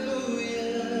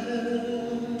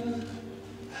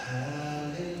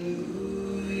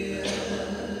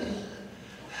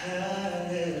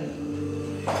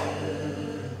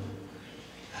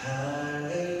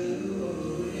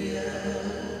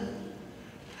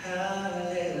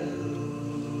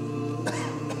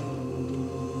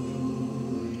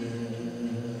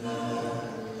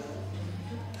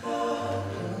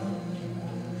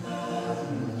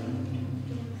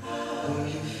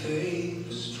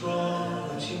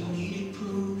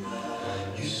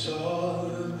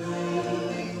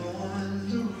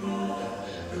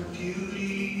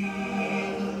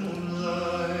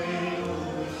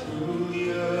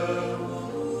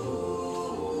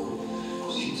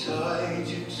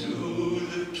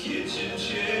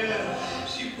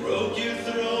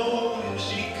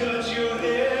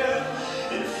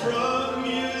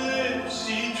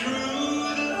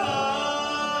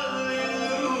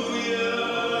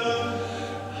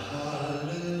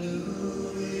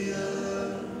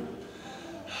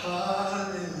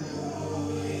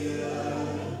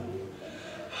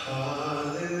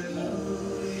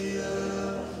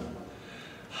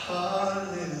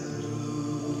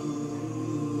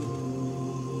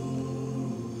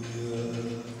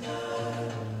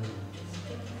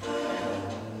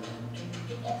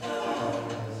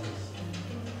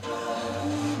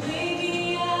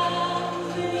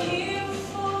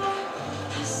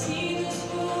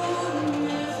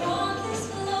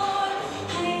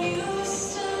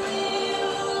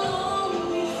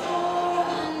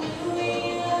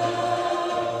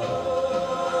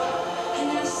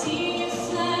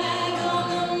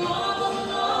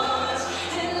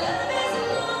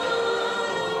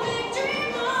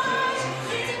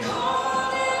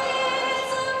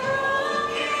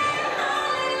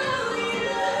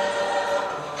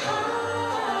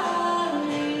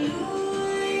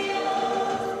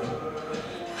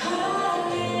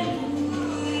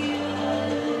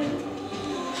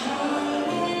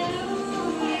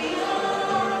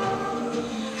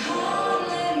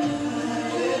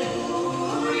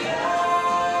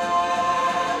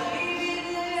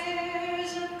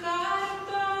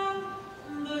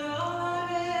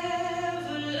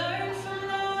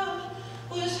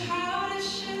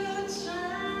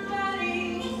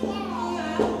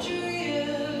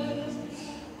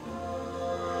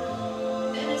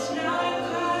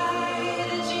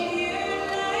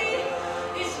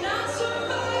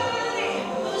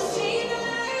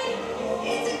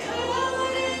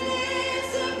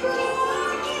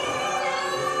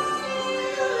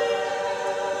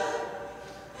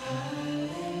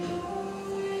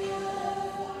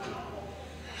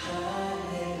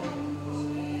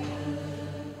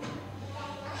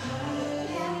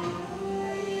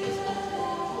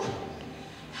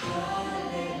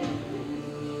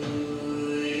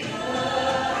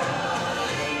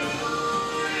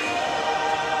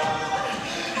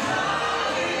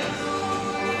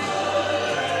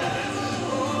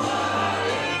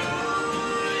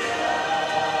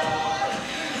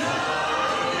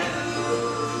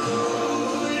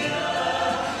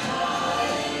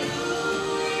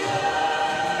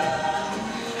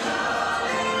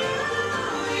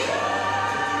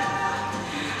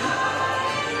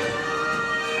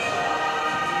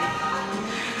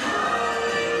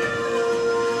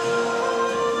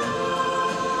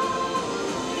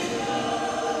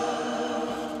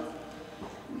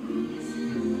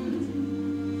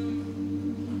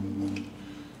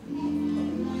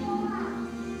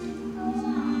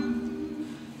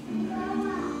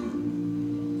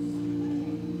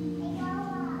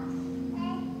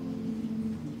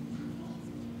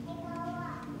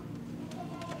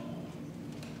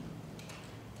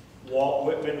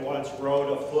 equipment once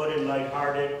rode afoot and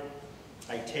lighthearted,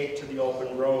 I take to the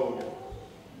open road.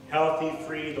 Healthy,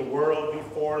 free, the world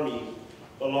before me,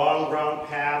 the long round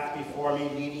path before me,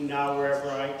 leading now wherever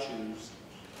I choose.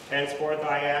 Henceforth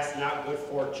I ask not good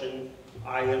fortune,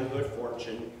 I am good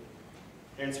fortune.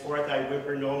 Henceforth I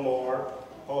whimper no more,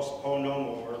 postpone no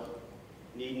more,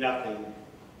 need nothing.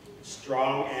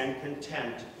 Strong and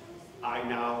content, I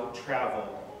now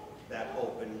travel that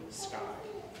open sky.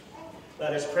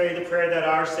 Let us pray the prayer that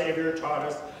our Savior taught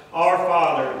us. Our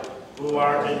Father, who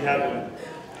art in heaven,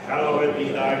 hallowed be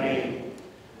thy name.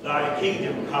 Thy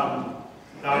kingdom come,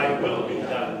 thy will be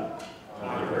done,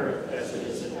 on earth as it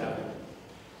is in heaven.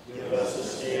 Give us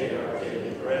this day our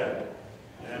daily bread,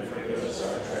 and forgive us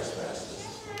our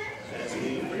trespasses, as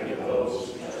we forgive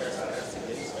those who trespass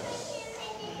against us.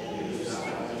 And lead us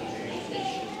not into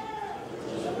temptation,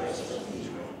 but deliver us from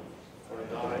evil.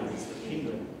 For thine is the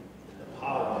kingdom, the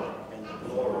power, and the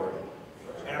glory,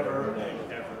 forever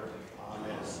and ever.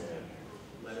 Amen.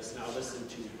 Let us now listen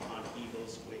to On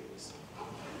Eagle's Wings.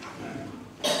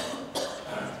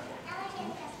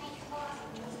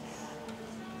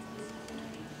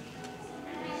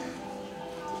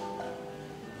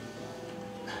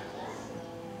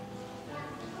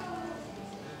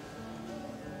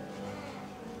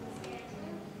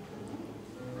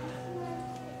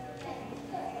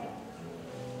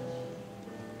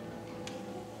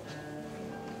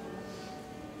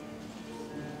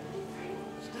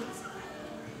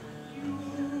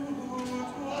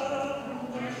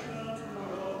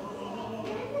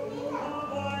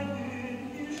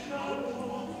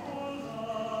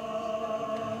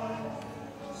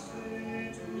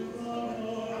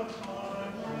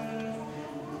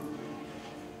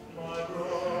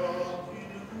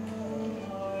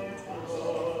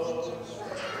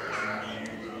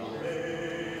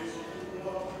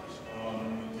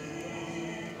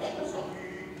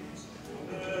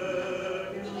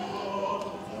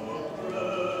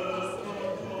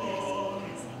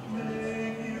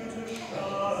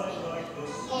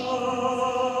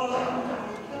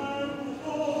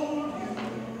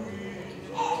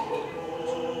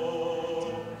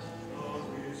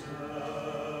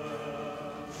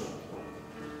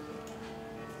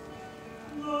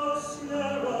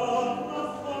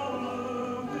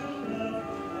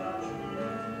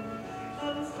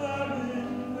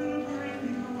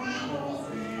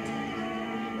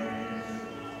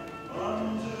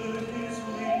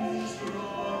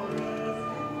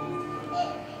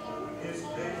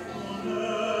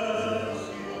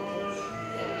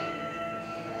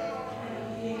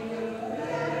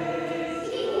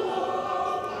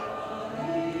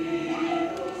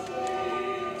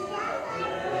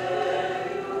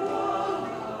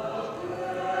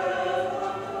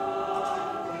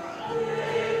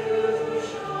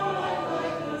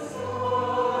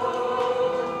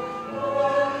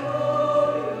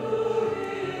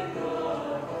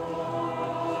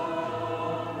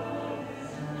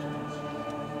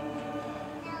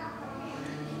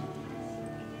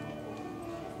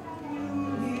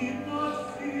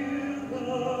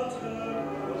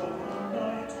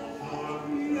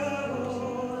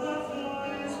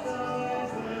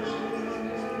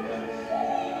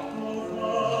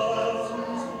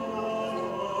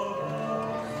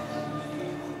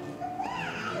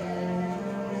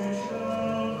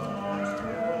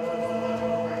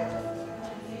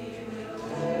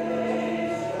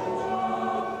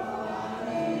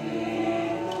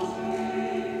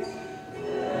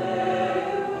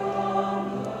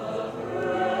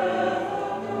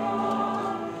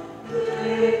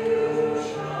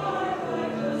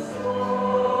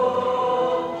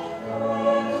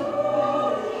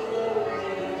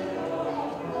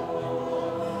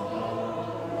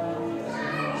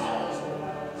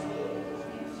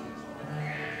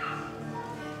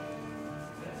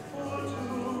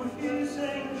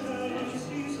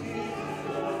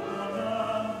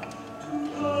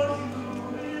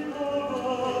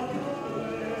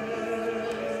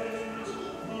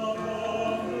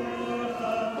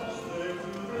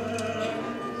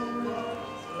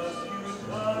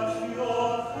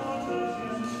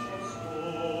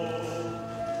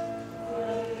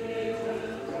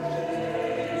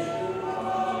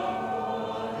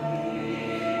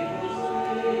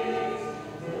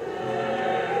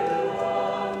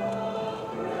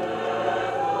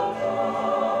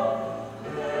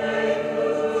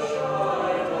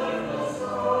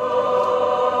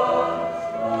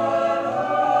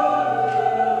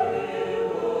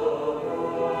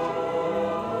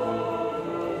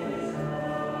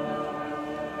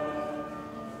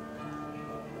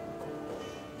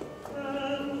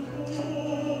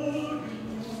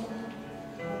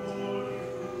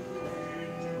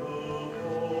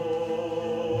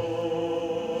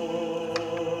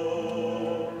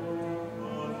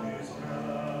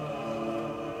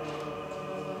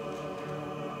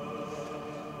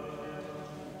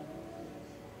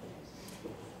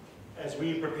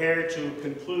 we prepare to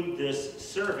conclude this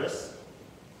service,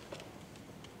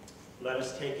 let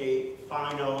us take a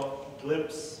final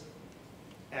glimpse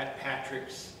at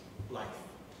Patrick's life.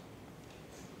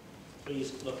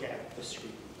 Please look at the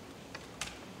screen.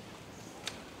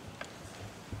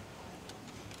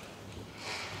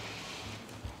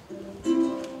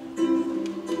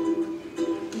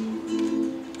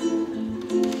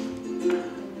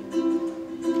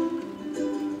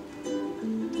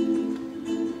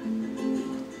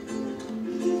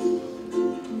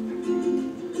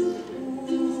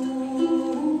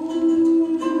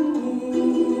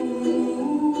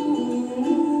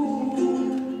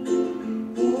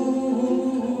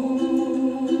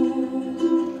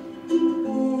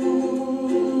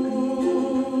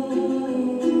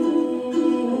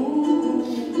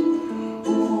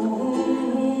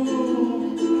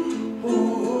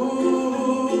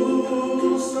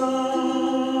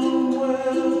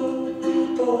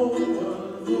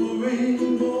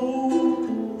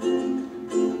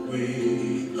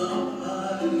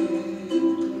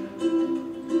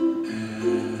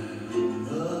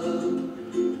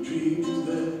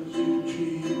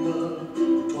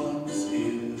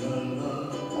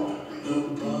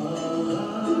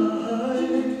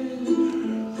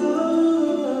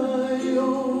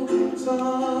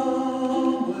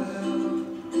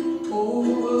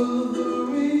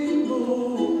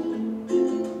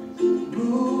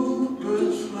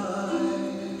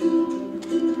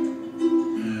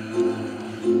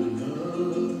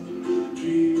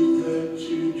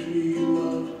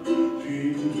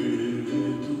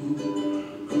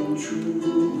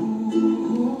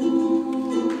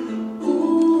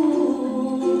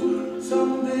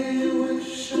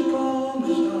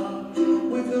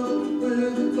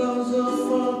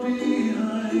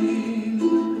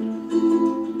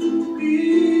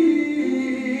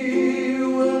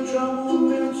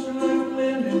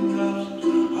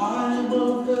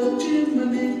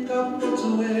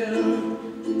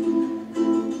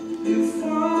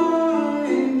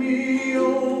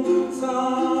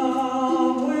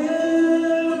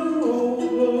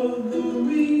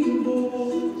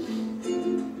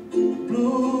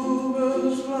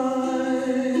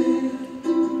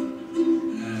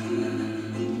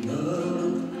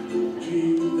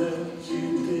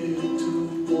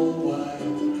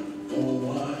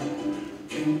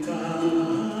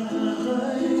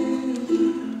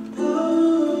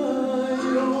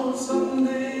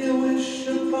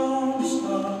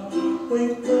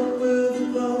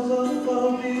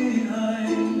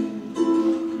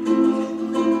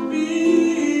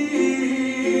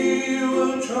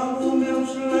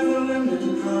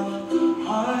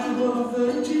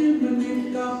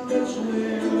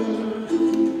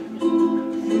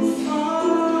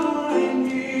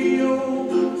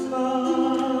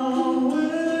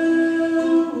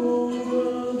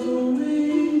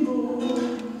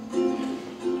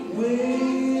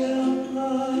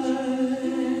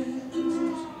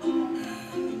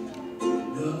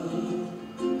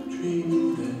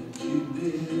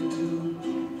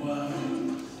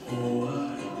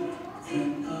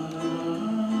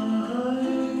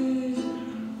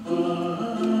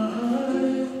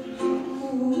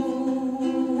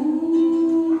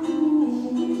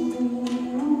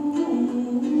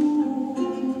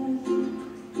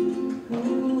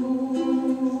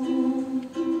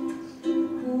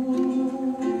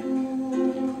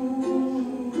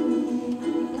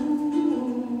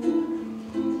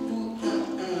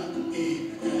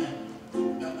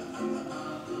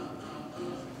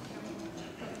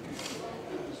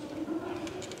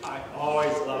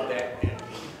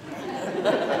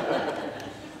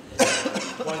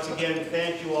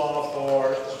 Thank you all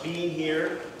for being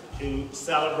here to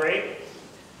celebrate.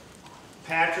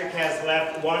 Patrick has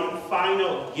left one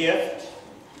final gift,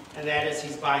 and that is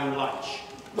he's buying lunch.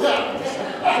 You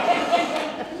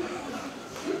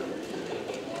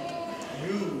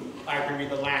are going to be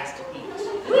the last to eat.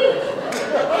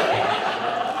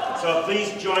 So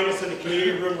please join us in the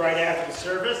community room right after the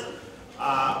service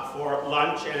for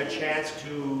lunch and a chance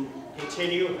to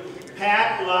continue.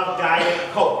 Pat loved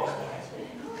Diet Coke.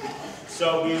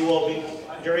 So we will be,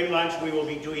 during lunch, we will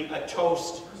be doing a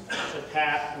toast to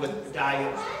Pat with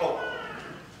Diet Coke.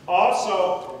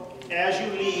 Also, as you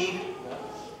leave,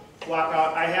 walk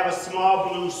out, I have a small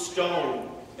blue stone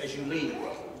as you leave.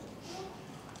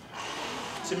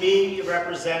 To me, it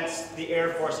represents the Air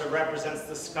Force, it represents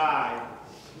the sky,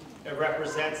 it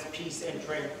represents peace and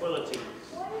tranquility.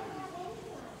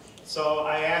 So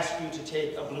I ask you to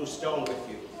take a blue stone with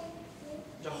you,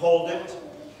 to hold it,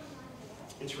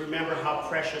 and to remember how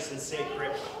precious and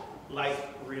sacred life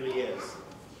really is,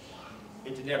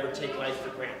 and to never take life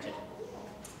for granted.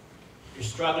 you're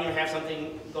struggling or have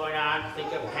something going on,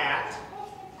 think of Pat.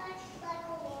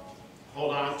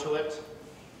 Hold on to it.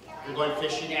 If you're going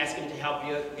fishing, ask him to help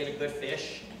you get a good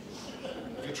fish.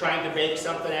 If you're trying to bake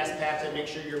something, ask Pat to make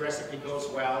sure your recipe goes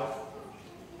well.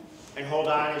 And hold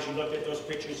on, as you look at those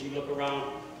pictures, you look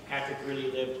around, Patrick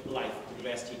really lived life the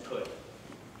best he could.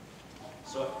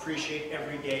 So appreciate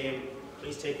every day, and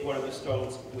please take one of the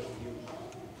stones with you.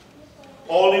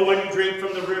 Only when you drink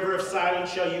from the river of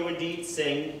silence shall you indeed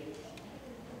sing.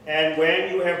 And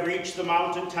when you have reached the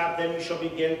mountaintop, then you shall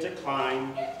begin to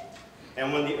climb.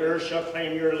 And when the earth shall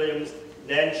claim your limbs,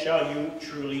 then shall you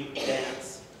truly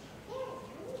dance.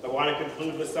 I want to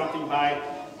conclude with something by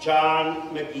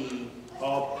John McGee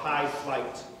called High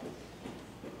Flight.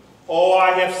 Oh,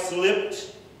 I have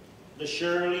slipped the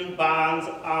surely bonds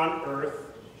on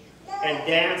earth and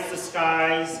danced the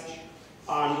skies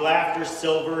on laughter's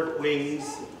silvered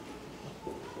wings.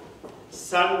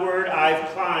 Sunward I've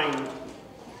climbed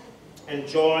and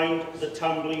joined the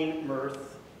tumbling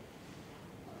mirth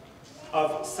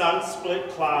of sun-split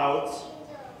clouds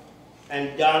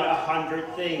and done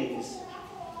 100 things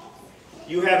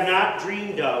you have not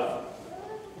dreamed of,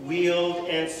 wheeled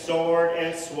and soared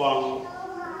and swung,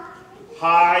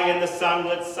 high in the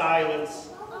sunlit silence,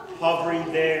 hovering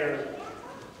there.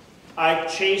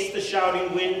 I've chased the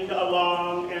shouting wind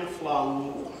along and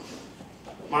flung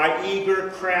my eager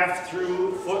craft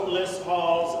through footless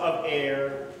halls of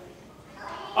air,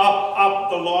 up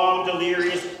the long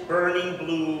delirious burning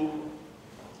blue.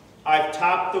 I've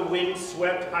topped the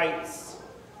wind-swept heights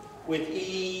with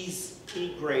ease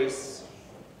and grace,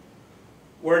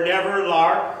 where never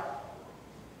lark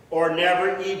or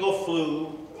never eagle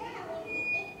flew,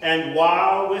 and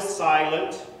while with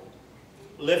silent,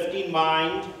 lifting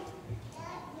mind,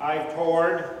 I've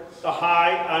poured the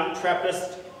high,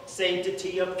 untrepidate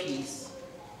sanctity of peace,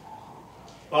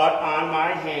 but on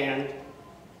my hand,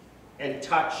 and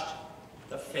touched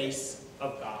the face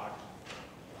of God.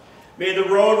 May the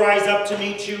road rise up to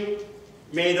meet you.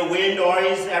 May the wind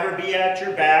always ever be at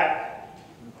your back.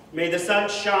 May the sun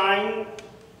shine,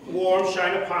 warm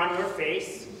shine upon your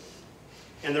face,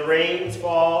 and the rains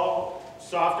fall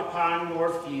soft upon your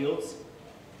fields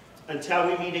until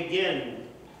we meet again.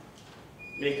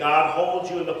 May God hold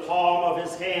you in the palm of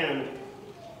his hand.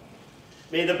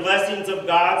 May the blessings of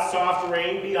God's soft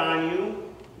rain be on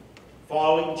you,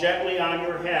 falling gently on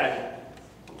your head,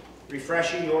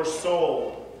 refreshing your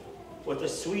soul with the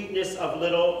sweetness of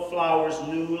little flowers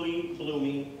newly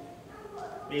blooming.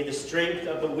 May the strength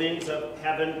of the winds of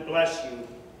heaven bless you,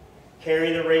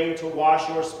 carry the rain to wash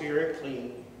your spirit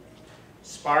clean,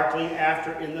 sparkling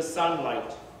after in the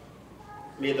sunlight.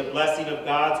 May the blessing of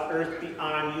God's earth be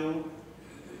on you.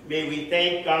 May we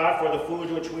thank God for the food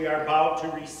which we are about to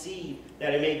receive,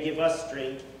 that it may give us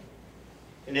strength.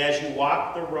 And as you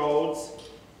walk the roads,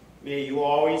 may you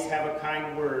always have a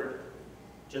kind word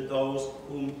to those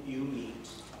whom you meet.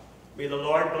 May the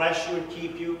Lord bless you and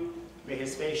keep you. May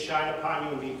his face shine upon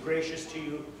you and be gracious to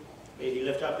you. May he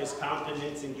lift up his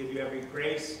countenance and give you every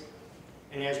grace.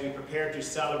 And as we prepare to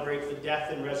celebrate the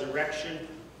death and resurrection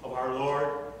of our Lord,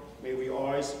 may we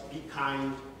always be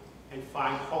kind and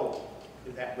find hope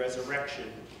in that resurrection,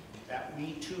 that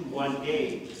we too one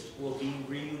day will be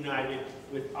reunited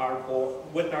with our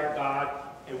God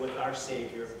and with our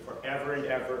Savior forever and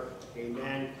ever.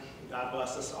 Amen. God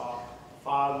bless us all.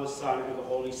 Father, the Son, and the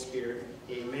Holy Spirit.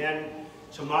 Amen.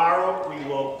 Tomorrow we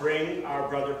will bring our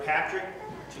brother Patrick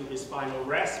to his final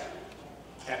rest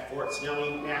at Fort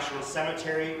Snelling National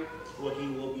Cemetery, where he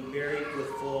will be buried with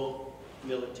full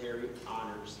military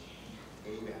honors.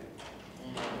 Amen.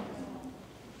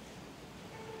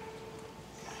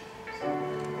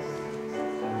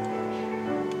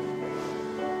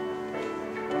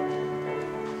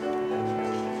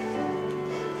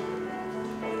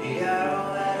 You got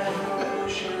all that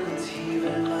emotion that's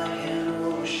heaving like an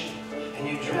ocean, and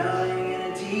you're drowning in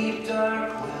a deep, dark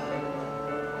well.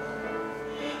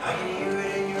 I can hear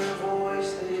it in your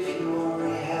voice that if you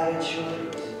only had a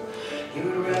choice, you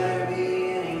would rather be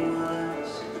anyone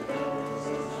else.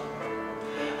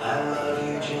 I love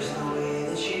you just the way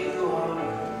that you are.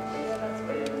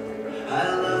 I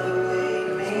love the way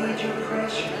you made your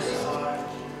precious heart.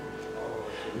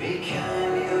 Be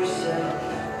kind to yourself.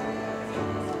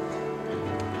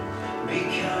 Be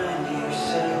kind to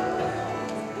yourself.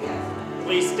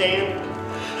 Please stand.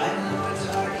 I know it's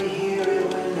hard to hear it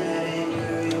when that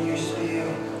anger in your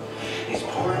spirit is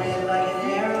pointed like an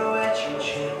arrow at your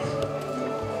chest.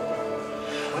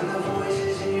 When the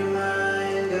voices in your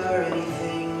mind are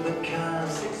anything but kind,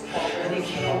 and you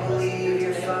can't believe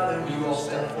your father You all knows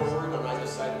step that. forward on either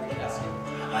side of the casket.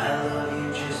 I love you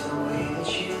just the way that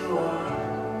you are.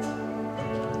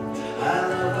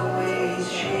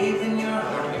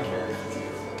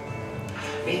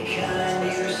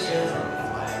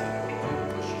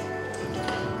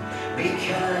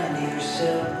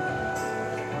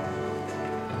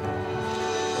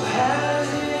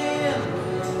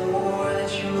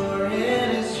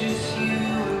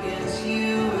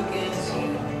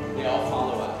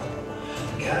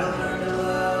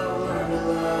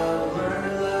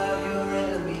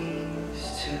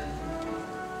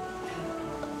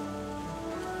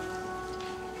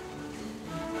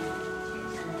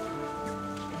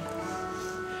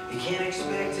 You can't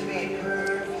expect to be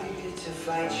perfect, to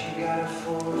fight you gotta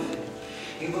forfeit.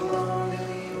 You belong to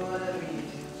me.